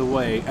get out of the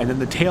way, and then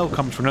the tail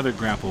comes for another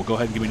grapple. Go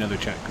ahead and give me another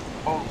check.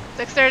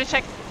 Dexterity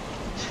check.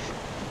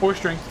 Or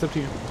strength, it's up to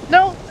you.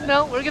 No,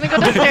 we're gonna go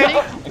dexterity.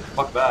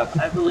 Fuck that.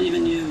 I believe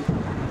in you.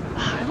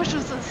 I wish it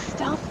was a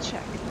stealth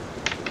check.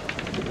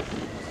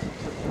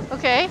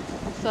 Okay,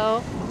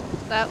 so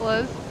that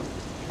was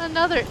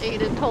another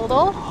 8 in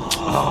total.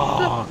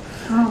 Oh,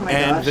 Oh my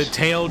and gosh. the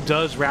tail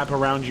does wrap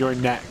around your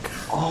neck,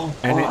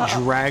 and it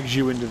drags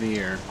you into the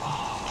air.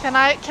 Can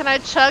I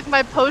chug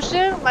my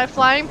potion, my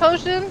flying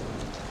potion?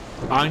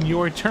 On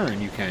your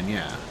turn, you can,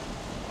 yeah,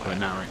 but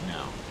not right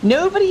now.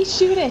 Nobody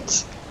shoot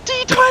it.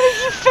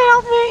 D20, you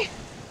failed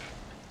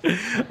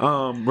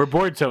me.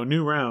 Roberto,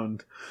 new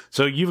round.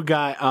 So you've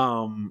got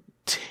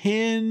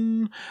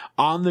Tin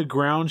on the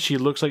ground. She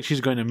looks like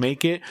she's going to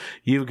make it.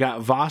 You've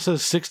got Vasa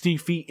 60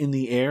 feet in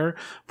the air.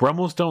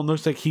 Brummelstone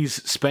looks like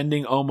he's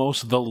spending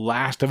almost the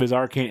last of his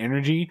arcane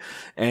energy,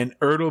 and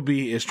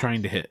Ertleby is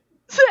trying to hit.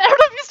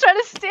 Everybody's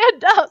trying to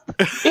stand up.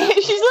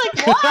 She's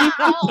like,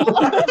 wow.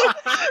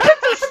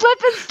 It's a slip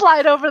and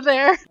slide over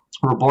there.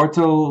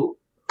 Roberto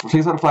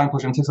takes out a flying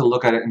potion, takes a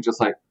look at it, and just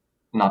like,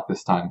 not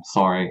this time.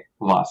 Sorry,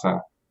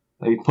 Vasa.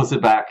 He puts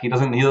it back. He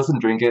doesn't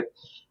drink it.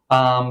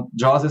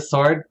 Draws his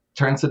sword,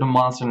 turns to the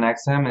monster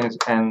next to him,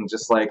 and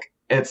just like,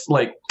 it's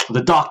like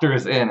the doctor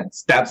is in, and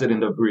stabs it in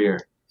the rear.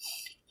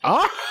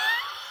 Oh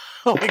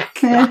my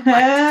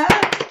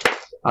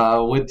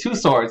God. With 2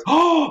 swords.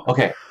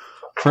 Okay.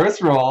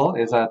 First roll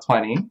is a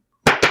 20,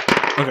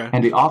 Okay.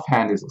 and the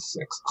offhand is a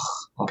 6.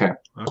 Okay.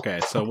 Okay,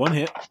 so 1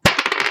 hit.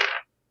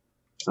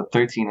 So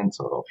 13 in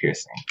total,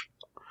 piercing.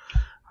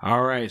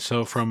 All right,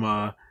 so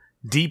from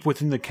deep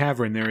within the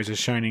cavern, there is a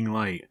shining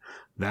light.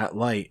 That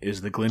light is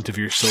the glint of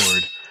your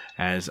sword,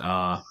 as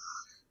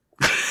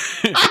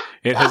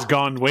it has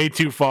gone way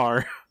too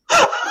far,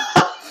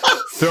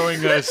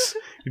 throwing us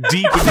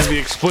deep into the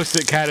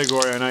explicit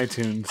category on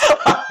iTunes.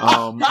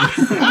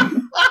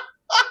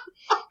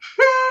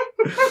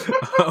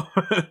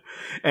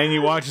 And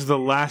you watch as the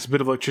last bit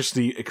of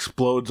electricity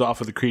explodes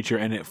off of the creature,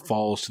 and it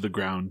falls to the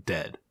ground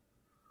dead.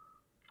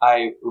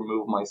 I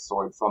remove my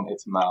sword from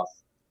its mouth.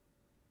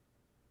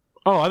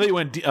 Oh, I thought you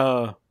went the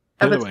Of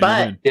other its way.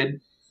 butt.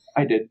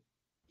 I did.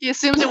 He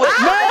assumes it was.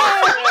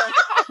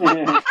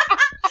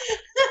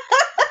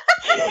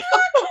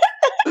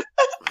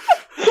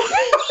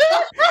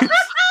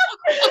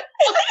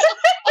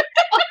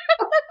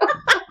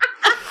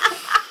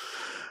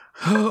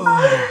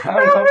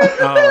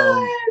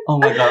 Oh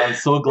my god, I'm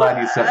so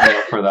glad you set me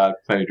up for that,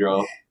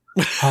 Pedro.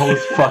 I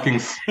was fucking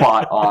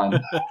spot on. I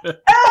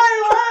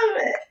love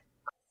it.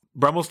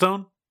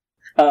 Brummelstone,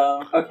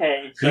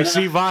 Okay. So you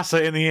see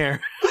Vasa in the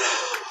air.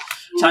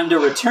 time to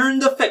return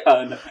the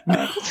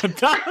no.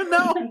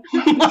 No.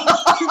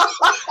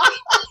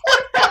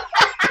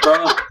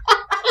 Bro.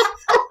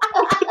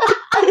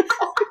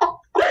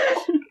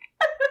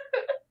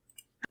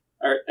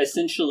 Alright,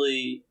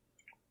 essentially,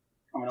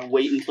 I'm gonna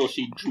wait until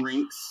she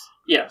drinks.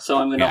 Yeah, so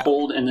I'm gonna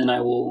hold, and then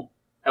I will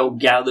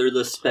gather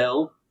the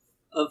spell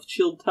of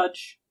Chilled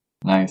Touch.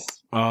 Nice.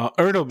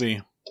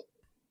 Ertleby.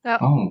 Now,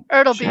 Oh,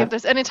 Ertleby, shit. if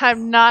there's any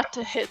time not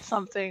to hit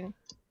something,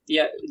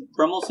 Yeah,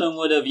 Brummelstone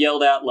would have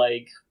yelled out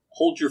like,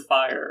 "Hold your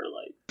fire!"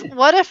 Like,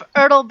 what if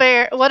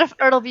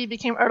Ertleby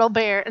became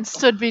Ertlebear and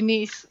stood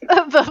beneath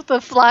the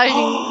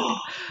flying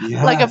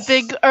like a Yes.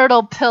 big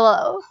Ertle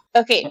pillow?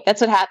 Okay,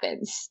 that's what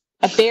happens.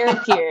 A bear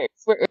appears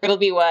where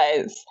Ertleby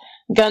was,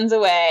 guns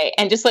away,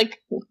 and just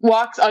like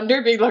walks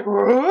under, being like,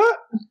 "What?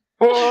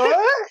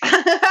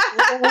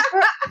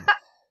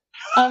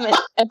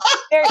 A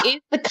bear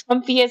is the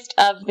comfiest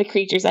of the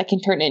creatures I can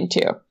turn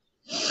into.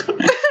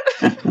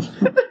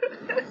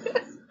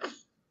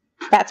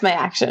 That's my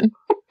action.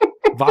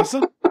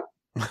 Vasa?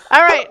 All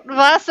right,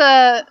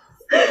 Vasa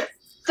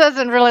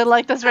doesn't really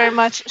like this very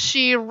much.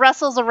 She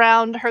wrestles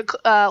around her.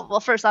 Well,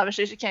 first,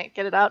 obviously, she can't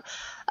get it out,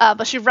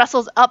 but she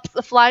wrestles up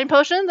the flying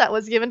potion that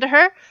was given to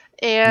her,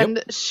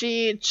 and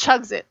she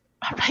chugs it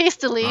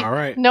hastily, All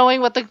right.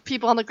 knowing what the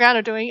people on the ground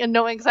are doing and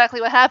knowing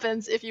exactly what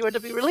happens if you were to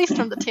be released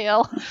from the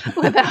tail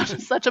without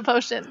such a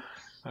potion.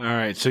 All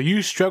right, so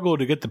you struggle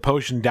to get the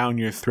potion down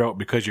your throat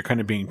because you're kind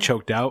of being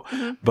choked out,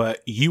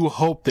 but you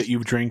hope that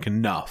you've drank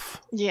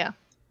enough. Yeah.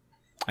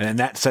 And then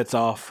that sets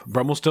off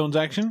Brummelstone's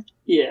action?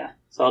 Yeah.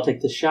 So I'll take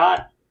the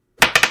shot.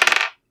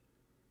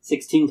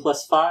 16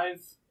 plus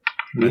 5.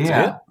 That's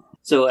it?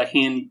 So a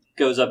hand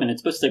goes up and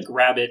it's supposed to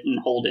grab it and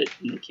hold it,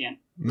 and it can't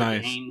Nice.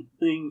 retain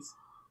things.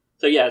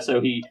 So yeah,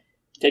 so he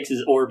takes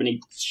his orb and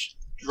he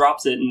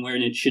drops it, and where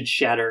it should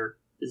shatter,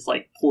 this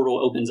like portal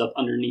opens up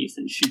underneath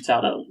and shoots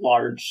out a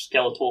large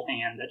skeletal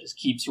hand that just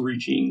keeps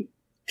reaching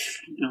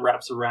and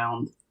wraps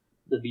around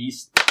the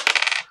beast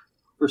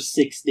for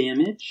 6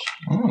 damage.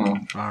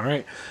 All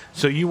right.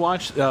 So you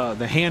watch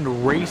the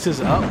hand races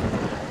up,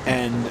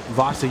 and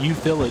Vasa, you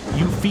feel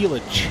a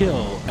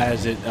chill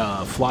as it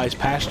flies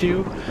past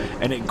you,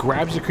 and it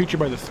grabs the creature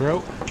by the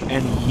throat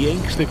and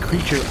yanks the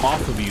creature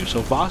off of you.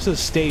 So Vasa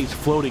stays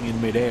floating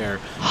in midair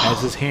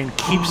as this hand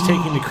keeps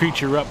taking the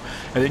creature up,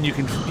 and then you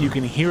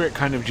can hear it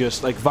kind of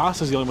just like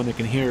Vasa's the only one that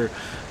can hear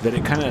that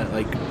it kind of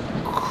like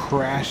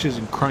crashes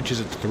and crunches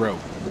its throat.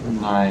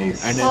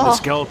 Nice. And then the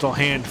skeletal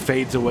hand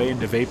fades away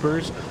into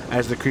vapors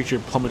as the creature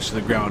plummets to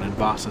the ground, and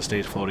Vasa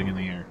stays floating in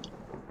the air.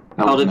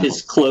 Out of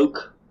his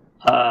cloak,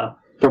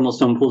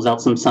 Brummelstone pulls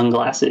out some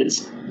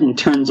sunglasses and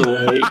turns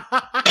away.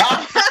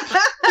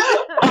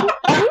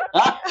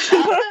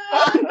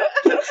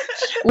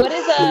 What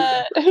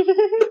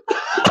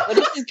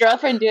is his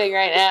girlfriend doing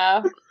right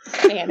now?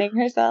 Fanning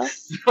herself?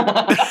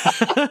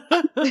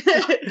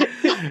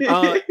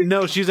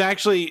 No, she's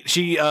actually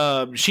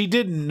she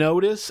did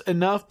notice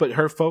enough, but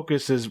her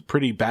focus is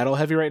pretty battle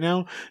heavy right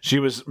now. She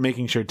was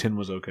making sure Tin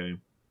was okay.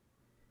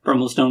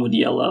 Brummelstone would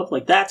yell up,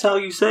 like, "That's how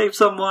you save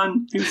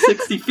someone who's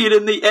 60 feet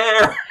in the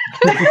air!"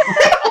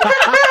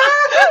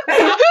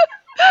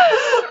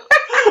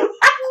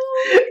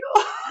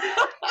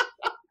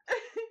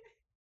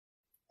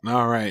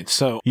 All right,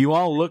 so you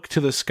all look to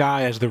the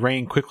sky as the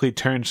rain quickly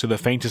turns to the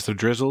faintest of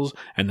drizzles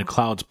and the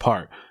clouds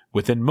part.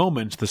 Within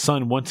moments, the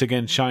sun once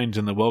again shines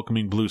in the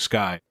welcoming blue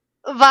sky.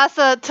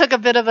 Vasa took a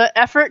bit of an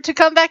effort to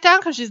come back down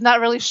because she's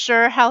not really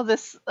sure how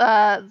this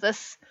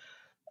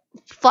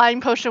flying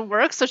potion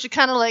works. So she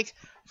kind of like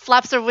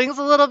flaps her wings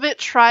a little bit,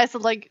 tries to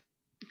like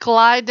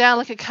glide down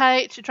like a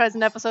kite. She tries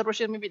an episode where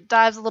she maybe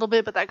dives a little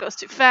bit, but that goes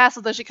too fast.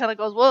 So then she kind of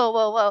goes whoa,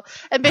 whoa, whoa,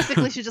 and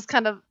basically she just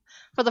kind of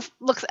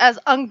looks as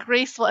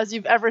ungraceful as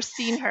you've ever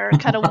seen her,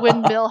 kind of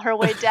windmill her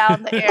way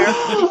down the air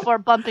before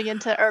bumping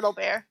into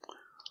Ertlebear.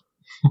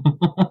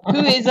 Who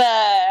is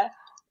a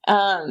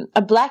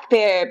black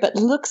bear but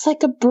looks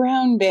like a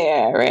brown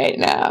bear right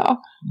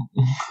now.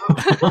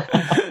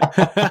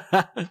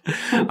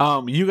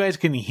 You guys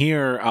can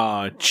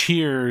hear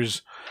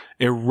cheers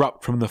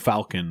erupt from the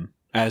Falcon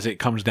as it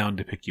comes down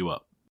to pick you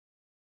up.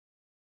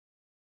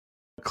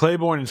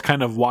 Claiborne is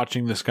kind of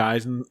watching the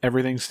skies and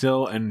everything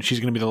still, and she's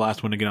going to be the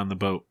last one to get on the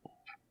boat,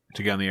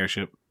 to get on the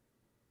airship.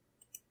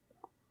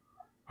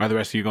 Are the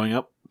rest of you going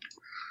up?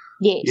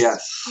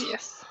 Yes.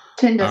 Yes.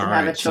 Tin doesn't All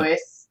have a right, so-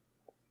 choice.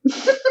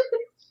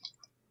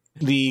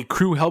 The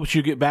crew helps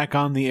you get back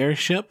on the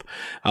airship,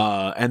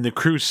 and the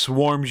crew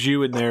swarms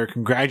you, and they're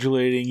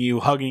congratulating you,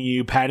 hugging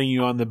you, patting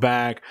you on the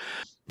back.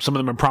 Some of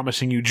them are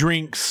promising you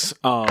drinks.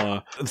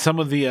 Some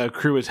of the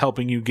crew is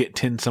helping you get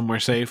Tin somewhere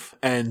safe,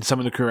 and some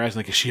of the crew are asking,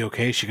 like, is she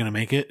okay? Is she going to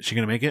make it? Is she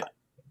going to make it?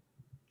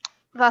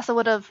 Vasa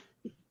would have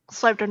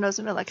swiped her nose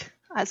and been like,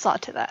 I saw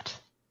to that.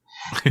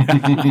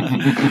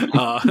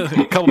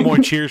 A couple more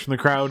cheers from the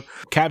crowd.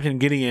 Captain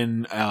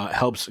Gideon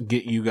helps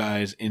get you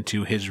guys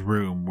into his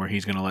room where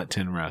he's going to let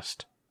Tin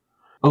rest.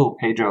 Oh,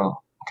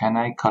 Pedro, can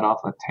I cut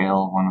off a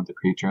tail of one of the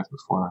creatures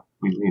before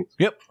we leave?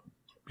 Yep.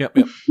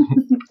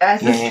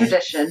 As is Yeah.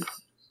 tradition.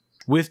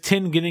 With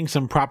Tin getting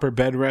some proper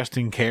bed rest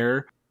and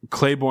care,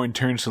 Claiborne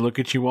turns to look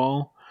at you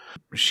all.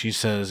 She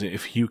says,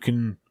 if you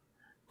can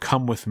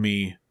come with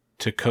me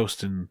to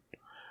Coaston,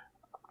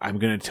 I'm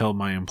going to tell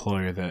my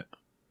employer that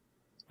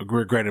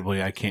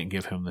regrettably I can't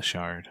give him the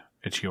shard.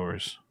 It's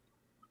yours.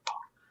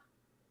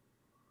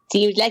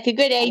 Seems like a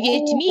good idea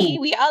to me.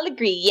 We all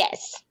agree,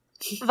 yes.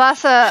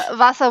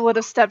 Vasa would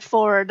have stepped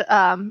forward,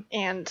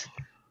 and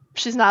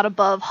she's not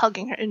above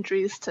hugging her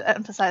injuries to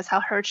emphasize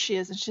how hurt she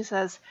is, and she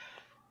says,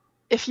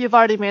 if you've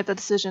already made the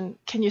decision,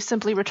 can you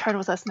simply return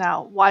with us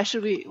now? Why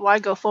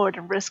go forward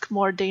and risk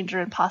more danger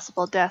and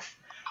possible death?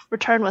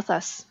 Return with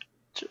us.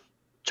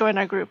 Join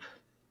our group.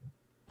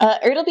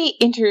 Ertleby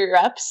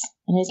interrupts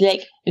and is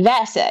like,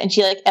 Vasa, and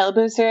she like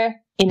elbows her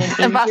in an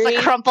And Vasa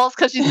injury. crumples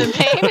because she's in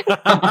pain.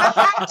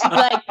 She's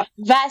like,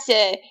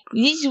 Vasa,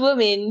 this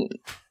woman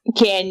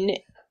can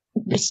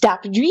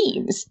stop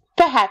dreams.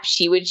 Perhaps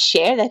she would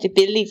share that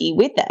ability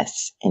with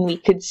us, and we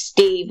could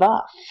stave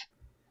off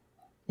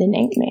the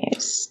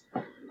nightmares.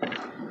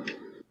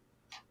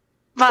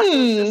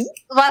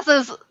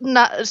 Vasa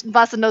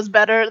knows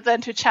better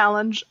than to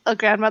challenge a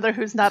grandmother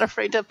who's not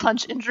afraid to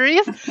punch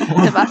injuries.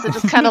 And Vasa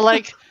just kind of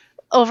like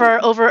over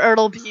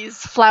Ertleby's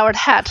flowered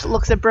hat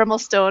looks at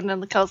Brimmelstone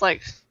and goes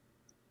like,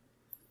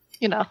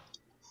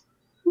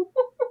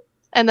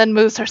 and then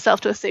moves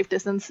herself to a safe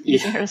distance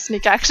using her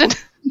sneak action.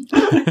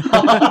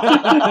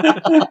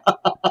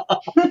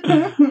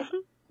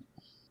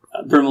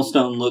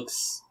 Brimmelstone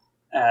looks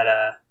at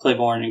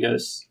Claiborne and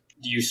goes,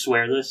 "Do you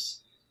swear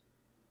this?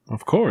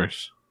 Of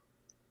course.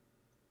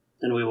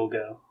 Then we will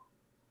go."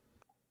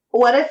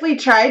 What if we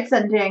tried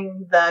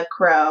sending the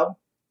crow,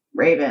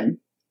 Raven?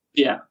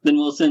 Yeah, then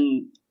we'll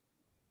send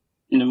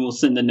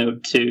a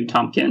note to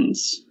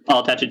Tompkins.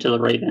 I'll attach it to the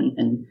Raven,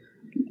 and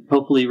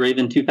hopefully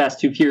Raven, Too Fast,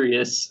 Too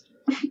Furious,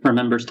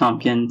 remembers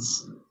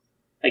Tompkins.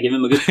 I give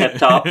him a good pep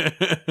talk.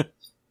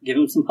 Give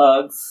him some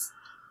hugs.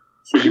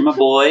 Say, "You're my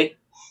boy.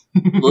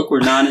 Look,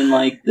 we're not in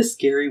like the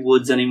scary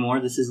woods anymore.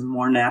 This is a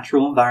more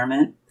natural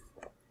environment.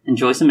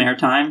 Enjoy some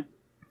airtime."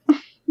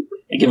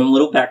 I give him a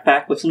little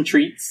backpack with some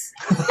treats.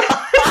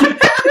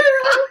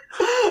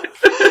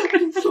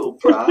 I'm so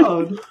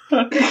proud.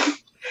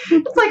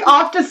 It's like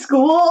off to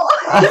school.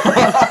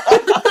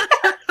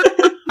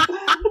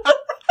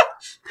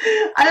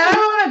 I don't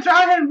want to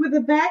draw him with a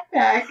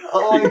backpack.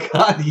 Oh my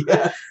god,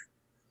 yes.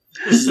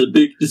 This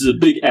is a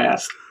big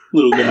ask,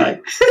 little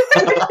guy.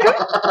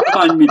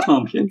 Find me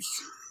Tompkins.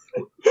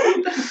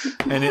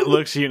 And it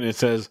looks at you and it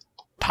says,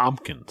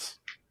 Tompkins.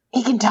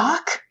 He can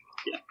talk?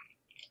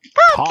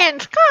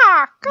 Tompkins,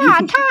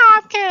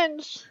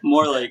 Tompkins.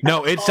 More like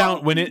No, it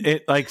sounds when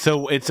it like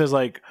so it says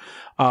like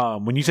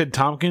when you said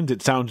Tompkins,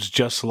 it sounds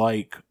just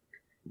like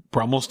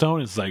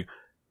Brummelstone. It's like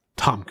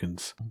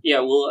Tompkins. Yeah,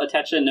 we'll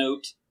attach a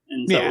note,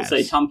 and so we'll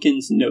say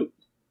Tompkins note.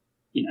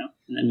 And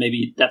then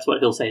maybe that's what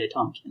he'll say to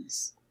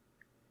Tompkins.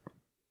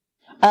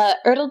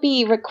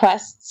 Ertleby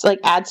requests, like,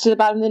 adds to the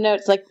bottom of the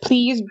notes, like,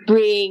 please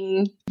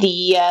bring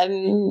the,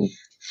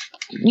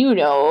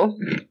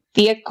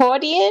 the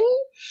accordion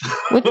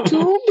with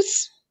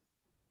tubes.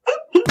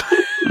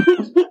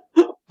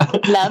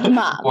 Love,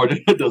 Mom. Or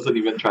doesn't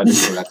even try to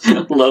correct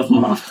him. Love,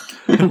 Mom.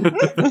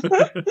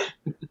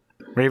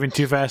 Raven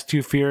Too Fast,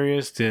 Too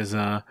Furious is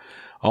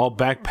all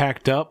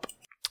backpacked up,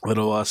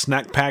 little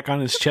snack pack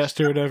on his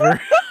chest or whatever.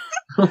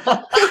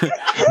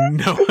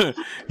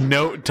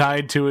 Note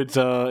tied to its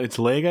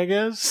leg, I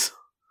guess,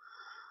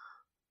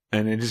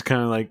 and it just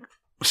kind of like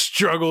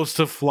struggles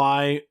to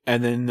fly,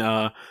 and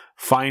then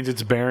finds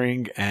its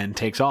bearing and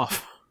takes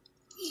off.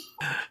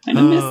 I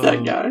miss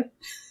that guy.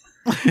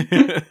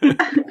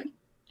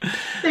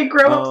 They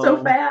grow up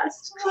so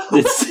fast.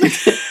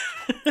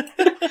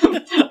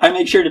 I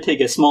make sure to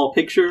take a small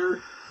picture,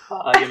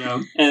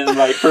 and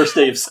my first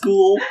day of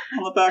school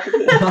on the back of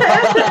it.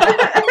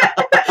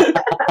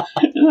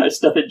 And I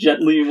stuff it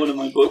gently in one of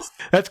my books.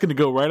 That's going to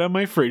go right on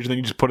my fridge, and then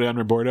you just put it on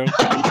Roberto.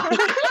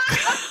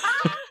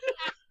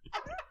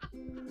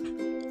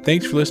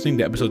 Thanks for listening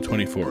to episode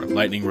 24,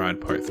 Lightning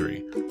Rod Part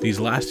 3. These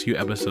last few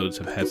episodes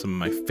have had some of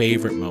my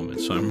favorite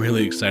moments, so I'm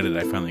really excited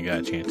I finally got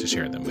a chance to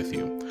share them with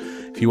you.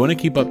 If you want to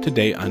keep up to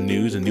date on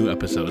news and new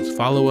episodes,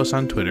 follow us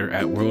on Twitter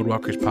at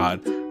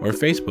WorldWalkersPod or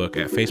Facebook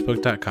at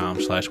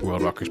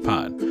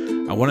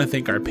facebook.com/WorldWalkersPod. I want to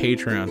thank our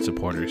Patreon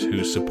supporters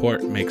whose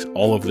support makes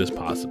all of this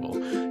possible.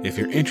 If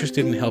you're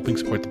interested in helping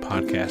support the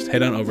podcast,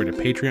 head on over to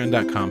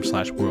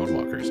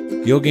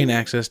patreon.com/WorldWalkers. You'll gain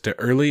access to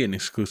early and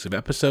exclusive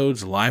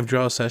episodes, live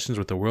draw sessions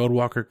with the World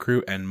Walker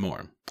crew, and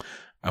more.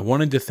 I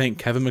wanted to thank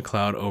Kevin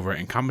MacLeod over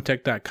at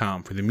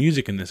Incompetech.com for the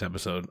music in this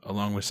episode,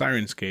 along with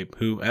Sirenscape,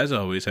 who, as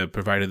always, have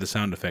provided the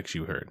sound effects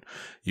you heard.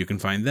 You can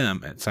find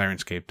them at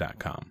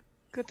Sirenscape.com.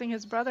 Good thing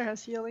his brother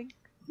has healing.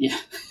 Yeah.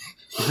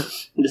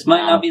 This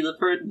might not be the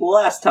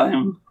last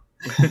time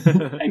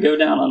I go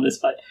down on this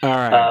fight. All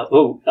right.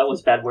 That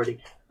was bad wording.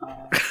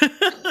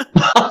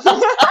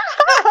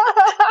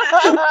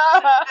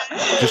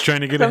 Just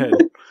trying to get ahead.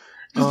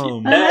 I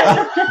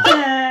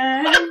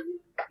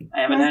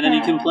haven't had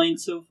any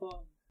complaints so far.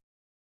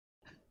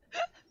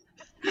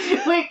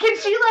 Wait, can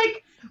she,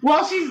 like,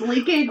 while she's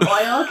leaking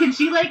oil, can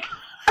she, like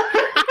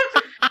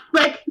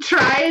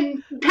try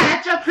and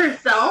patch up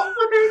herself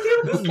with her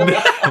tubes?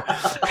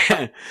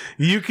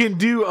 You can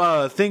do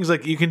things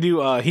like you can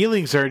do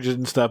healing surges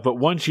and stuff, but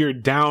once you're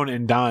down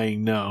and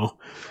dying, no.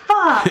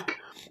 Fuck.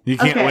 You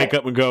can't wake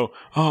up and go,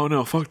 oh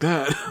no, fuck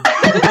that.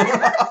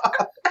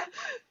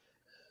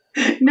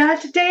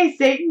 Not today,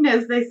 Satan,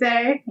 as they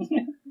say.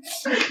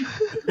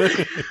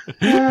 Did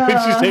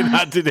you say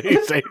not today,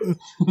 Satan?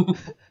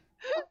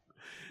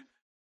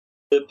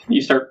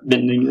 You start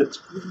bending it.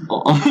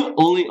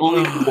 Only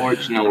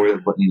Forge know where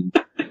the button.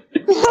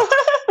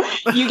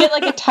 You get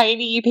like a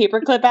tiny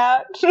paperclip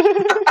out.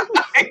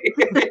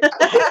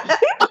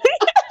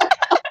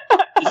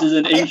 This is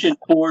an ancient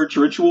Forge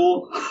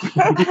ritual.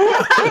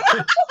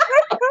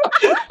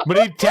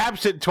 But he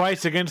taps it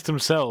twice against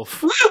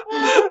himself.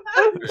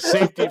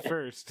 Safety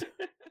first.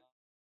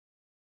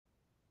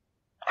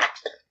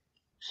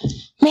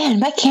 Man,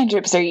 my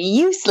cantrips are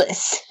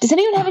useless. Does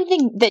anyone have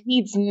anything that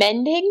needs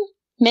mending?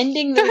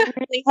 Mending that would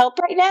really help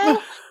right now?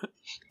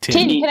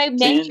 Tin, can I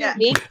mend your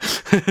thing?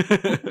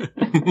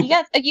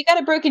 You got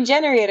a broken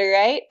generator,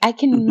 right? I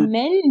can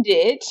mend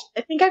it.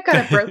 I think I've got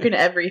a broken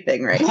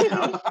everything right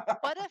now.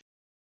 What if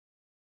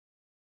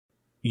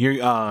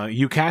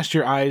You cast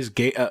your eyes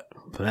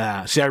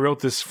See, I wrote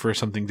this for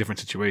something different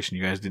situation.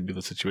 You guys didn't do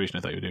the situation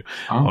I thought you would do.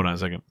 Oh. Hold on a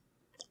second.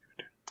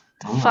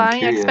 I'm Defying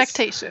curious.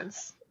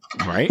 expectations.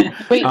 Right?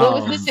 Wait,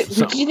 what was this?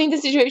 so- Did you think the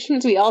situation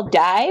was we all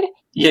died?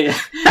 Yeah.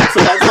 So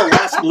as the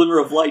last glimmer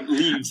of light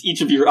leaves each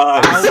of your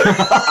eyes.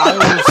 I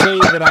will say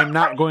that I'm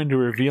not going to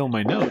reveal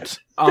my notes.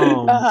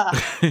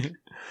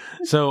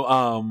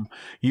 So,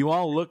 you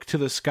all look to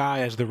the sky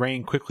as the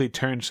rain quickly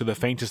turns to the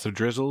faintest of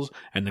drizzles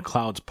and the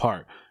clouds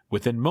part.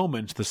 Within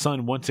moments, the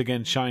sun once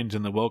again shines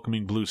in the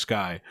welcoming blue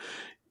sky.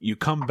 You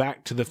come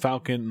back to the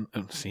Falcon.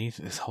 See,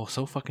 it's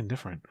so fucking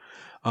different.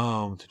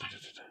 I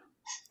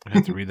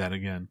have to read that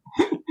again.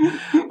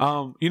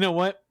 You know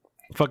what?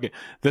 Fuck it.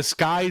 The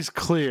sky's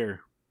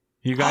clear.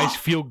 You guys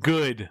feel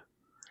good.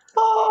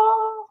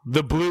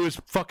 The blue is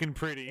fucking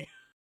pretty.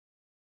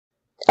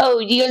 Oh,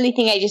 the only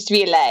thing I just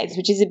realized,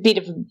 which is a bit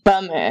of a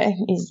bummer,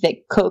 is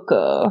that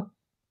Coco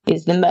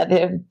is the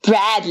mother of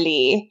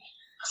Bradley.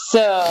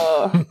 So,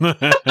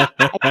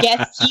 I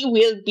guess he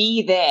will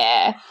be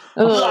there.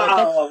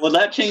 Oh, Well,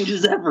 that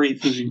changes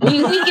everything.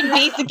 we can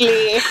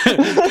basically...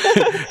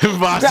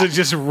 Vasa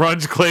just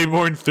runs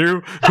Claymore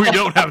through. We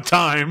don't have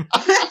time.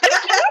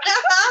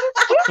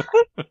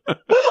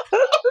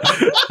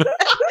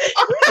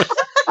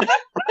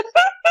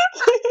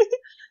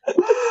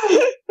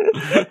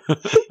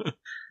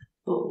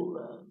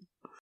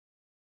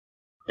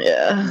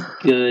 Yeah.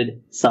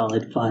 Good,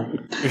 solid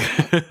fight.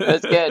 That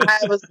was good. I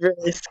was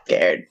really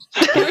scared.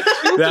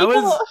 That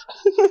was...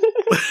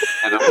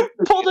 I don't-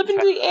 Pulled up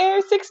into the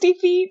air 60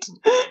 feet.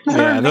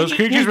 Yeah, those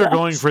creatures were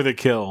going for the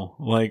kill.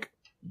 Like,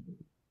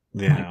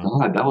 yeah.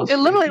 God, that was It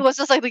literally was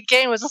just like the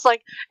game was just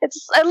like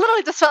I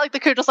literally just felt like the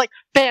crew just like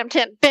bam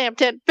tin, bam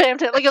tin, bam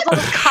tin. Like it was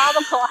almost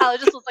comical how it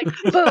just was like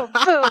boom,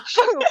 boom,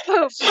 boom,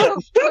 boom,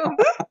 boom, boom.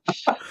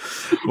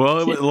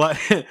 Well, it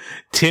was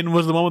Tin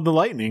was the one with the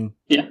lightning.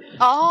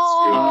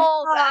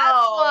 Oh,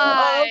 that's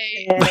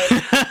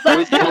why. I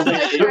was Let's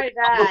like- try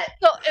that.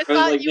 So it I was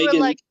thought like you were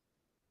making- like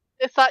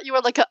it thought you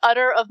were like an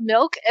udder of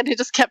milk, and it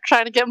just kept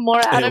trying to get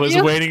more out It of was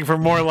you. waiting for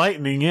more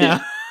lightning,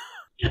 yeah.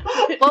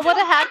 What would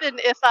have happened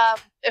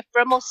if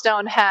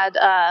Brimmelstone had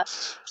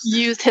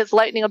used his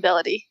lightning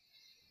ability?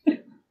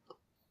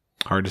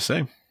 Hard to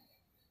say.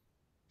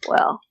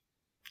 Well,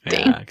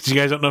 Yeah, because you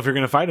guys don't know if you're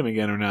going to fight him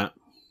again or not.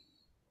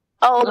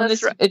 oh, On that's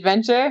this right.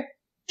 adventure?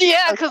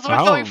 Yeah, because we're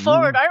Oh, going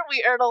forward, aren't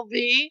we, Ernal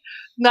B?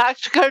 Not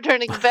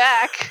turning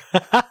back.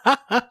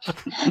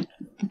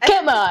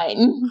 Come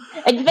on.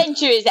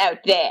 Adventure is out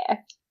there.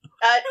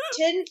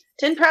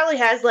 Tin probably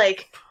has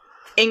like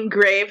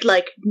engraved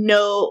like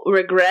no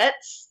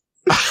regrets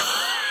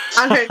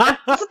on her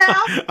nuts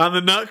now. On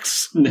the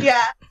Nux?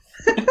 Yeah.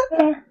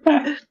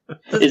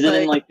 Is it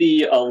in like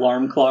the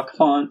alarm clock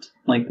font?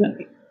 Like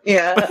that?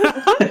 Yeah.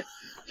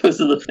 Those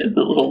are the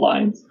little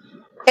lines.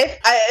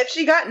 If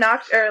she got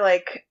knocked, or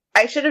like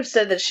I should have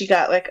said that she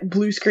got like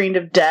blue screened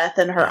of death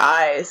in her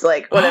eyes,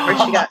 like whatever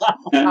she got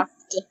knocked.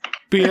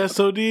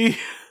 BSOD?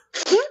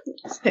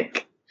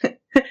 Like,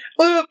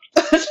 whoop,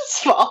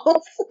 just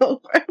falls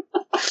over.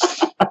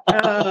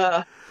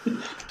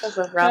 That's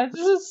a rough.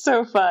 This is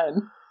so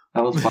fun.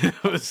 That was fun.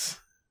 It was...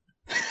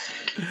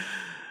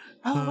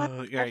 Oh,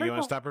 what? Yeah, you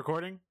want to stop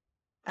recording?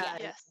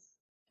 Yes.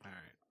 All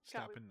right,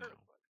 stopping now.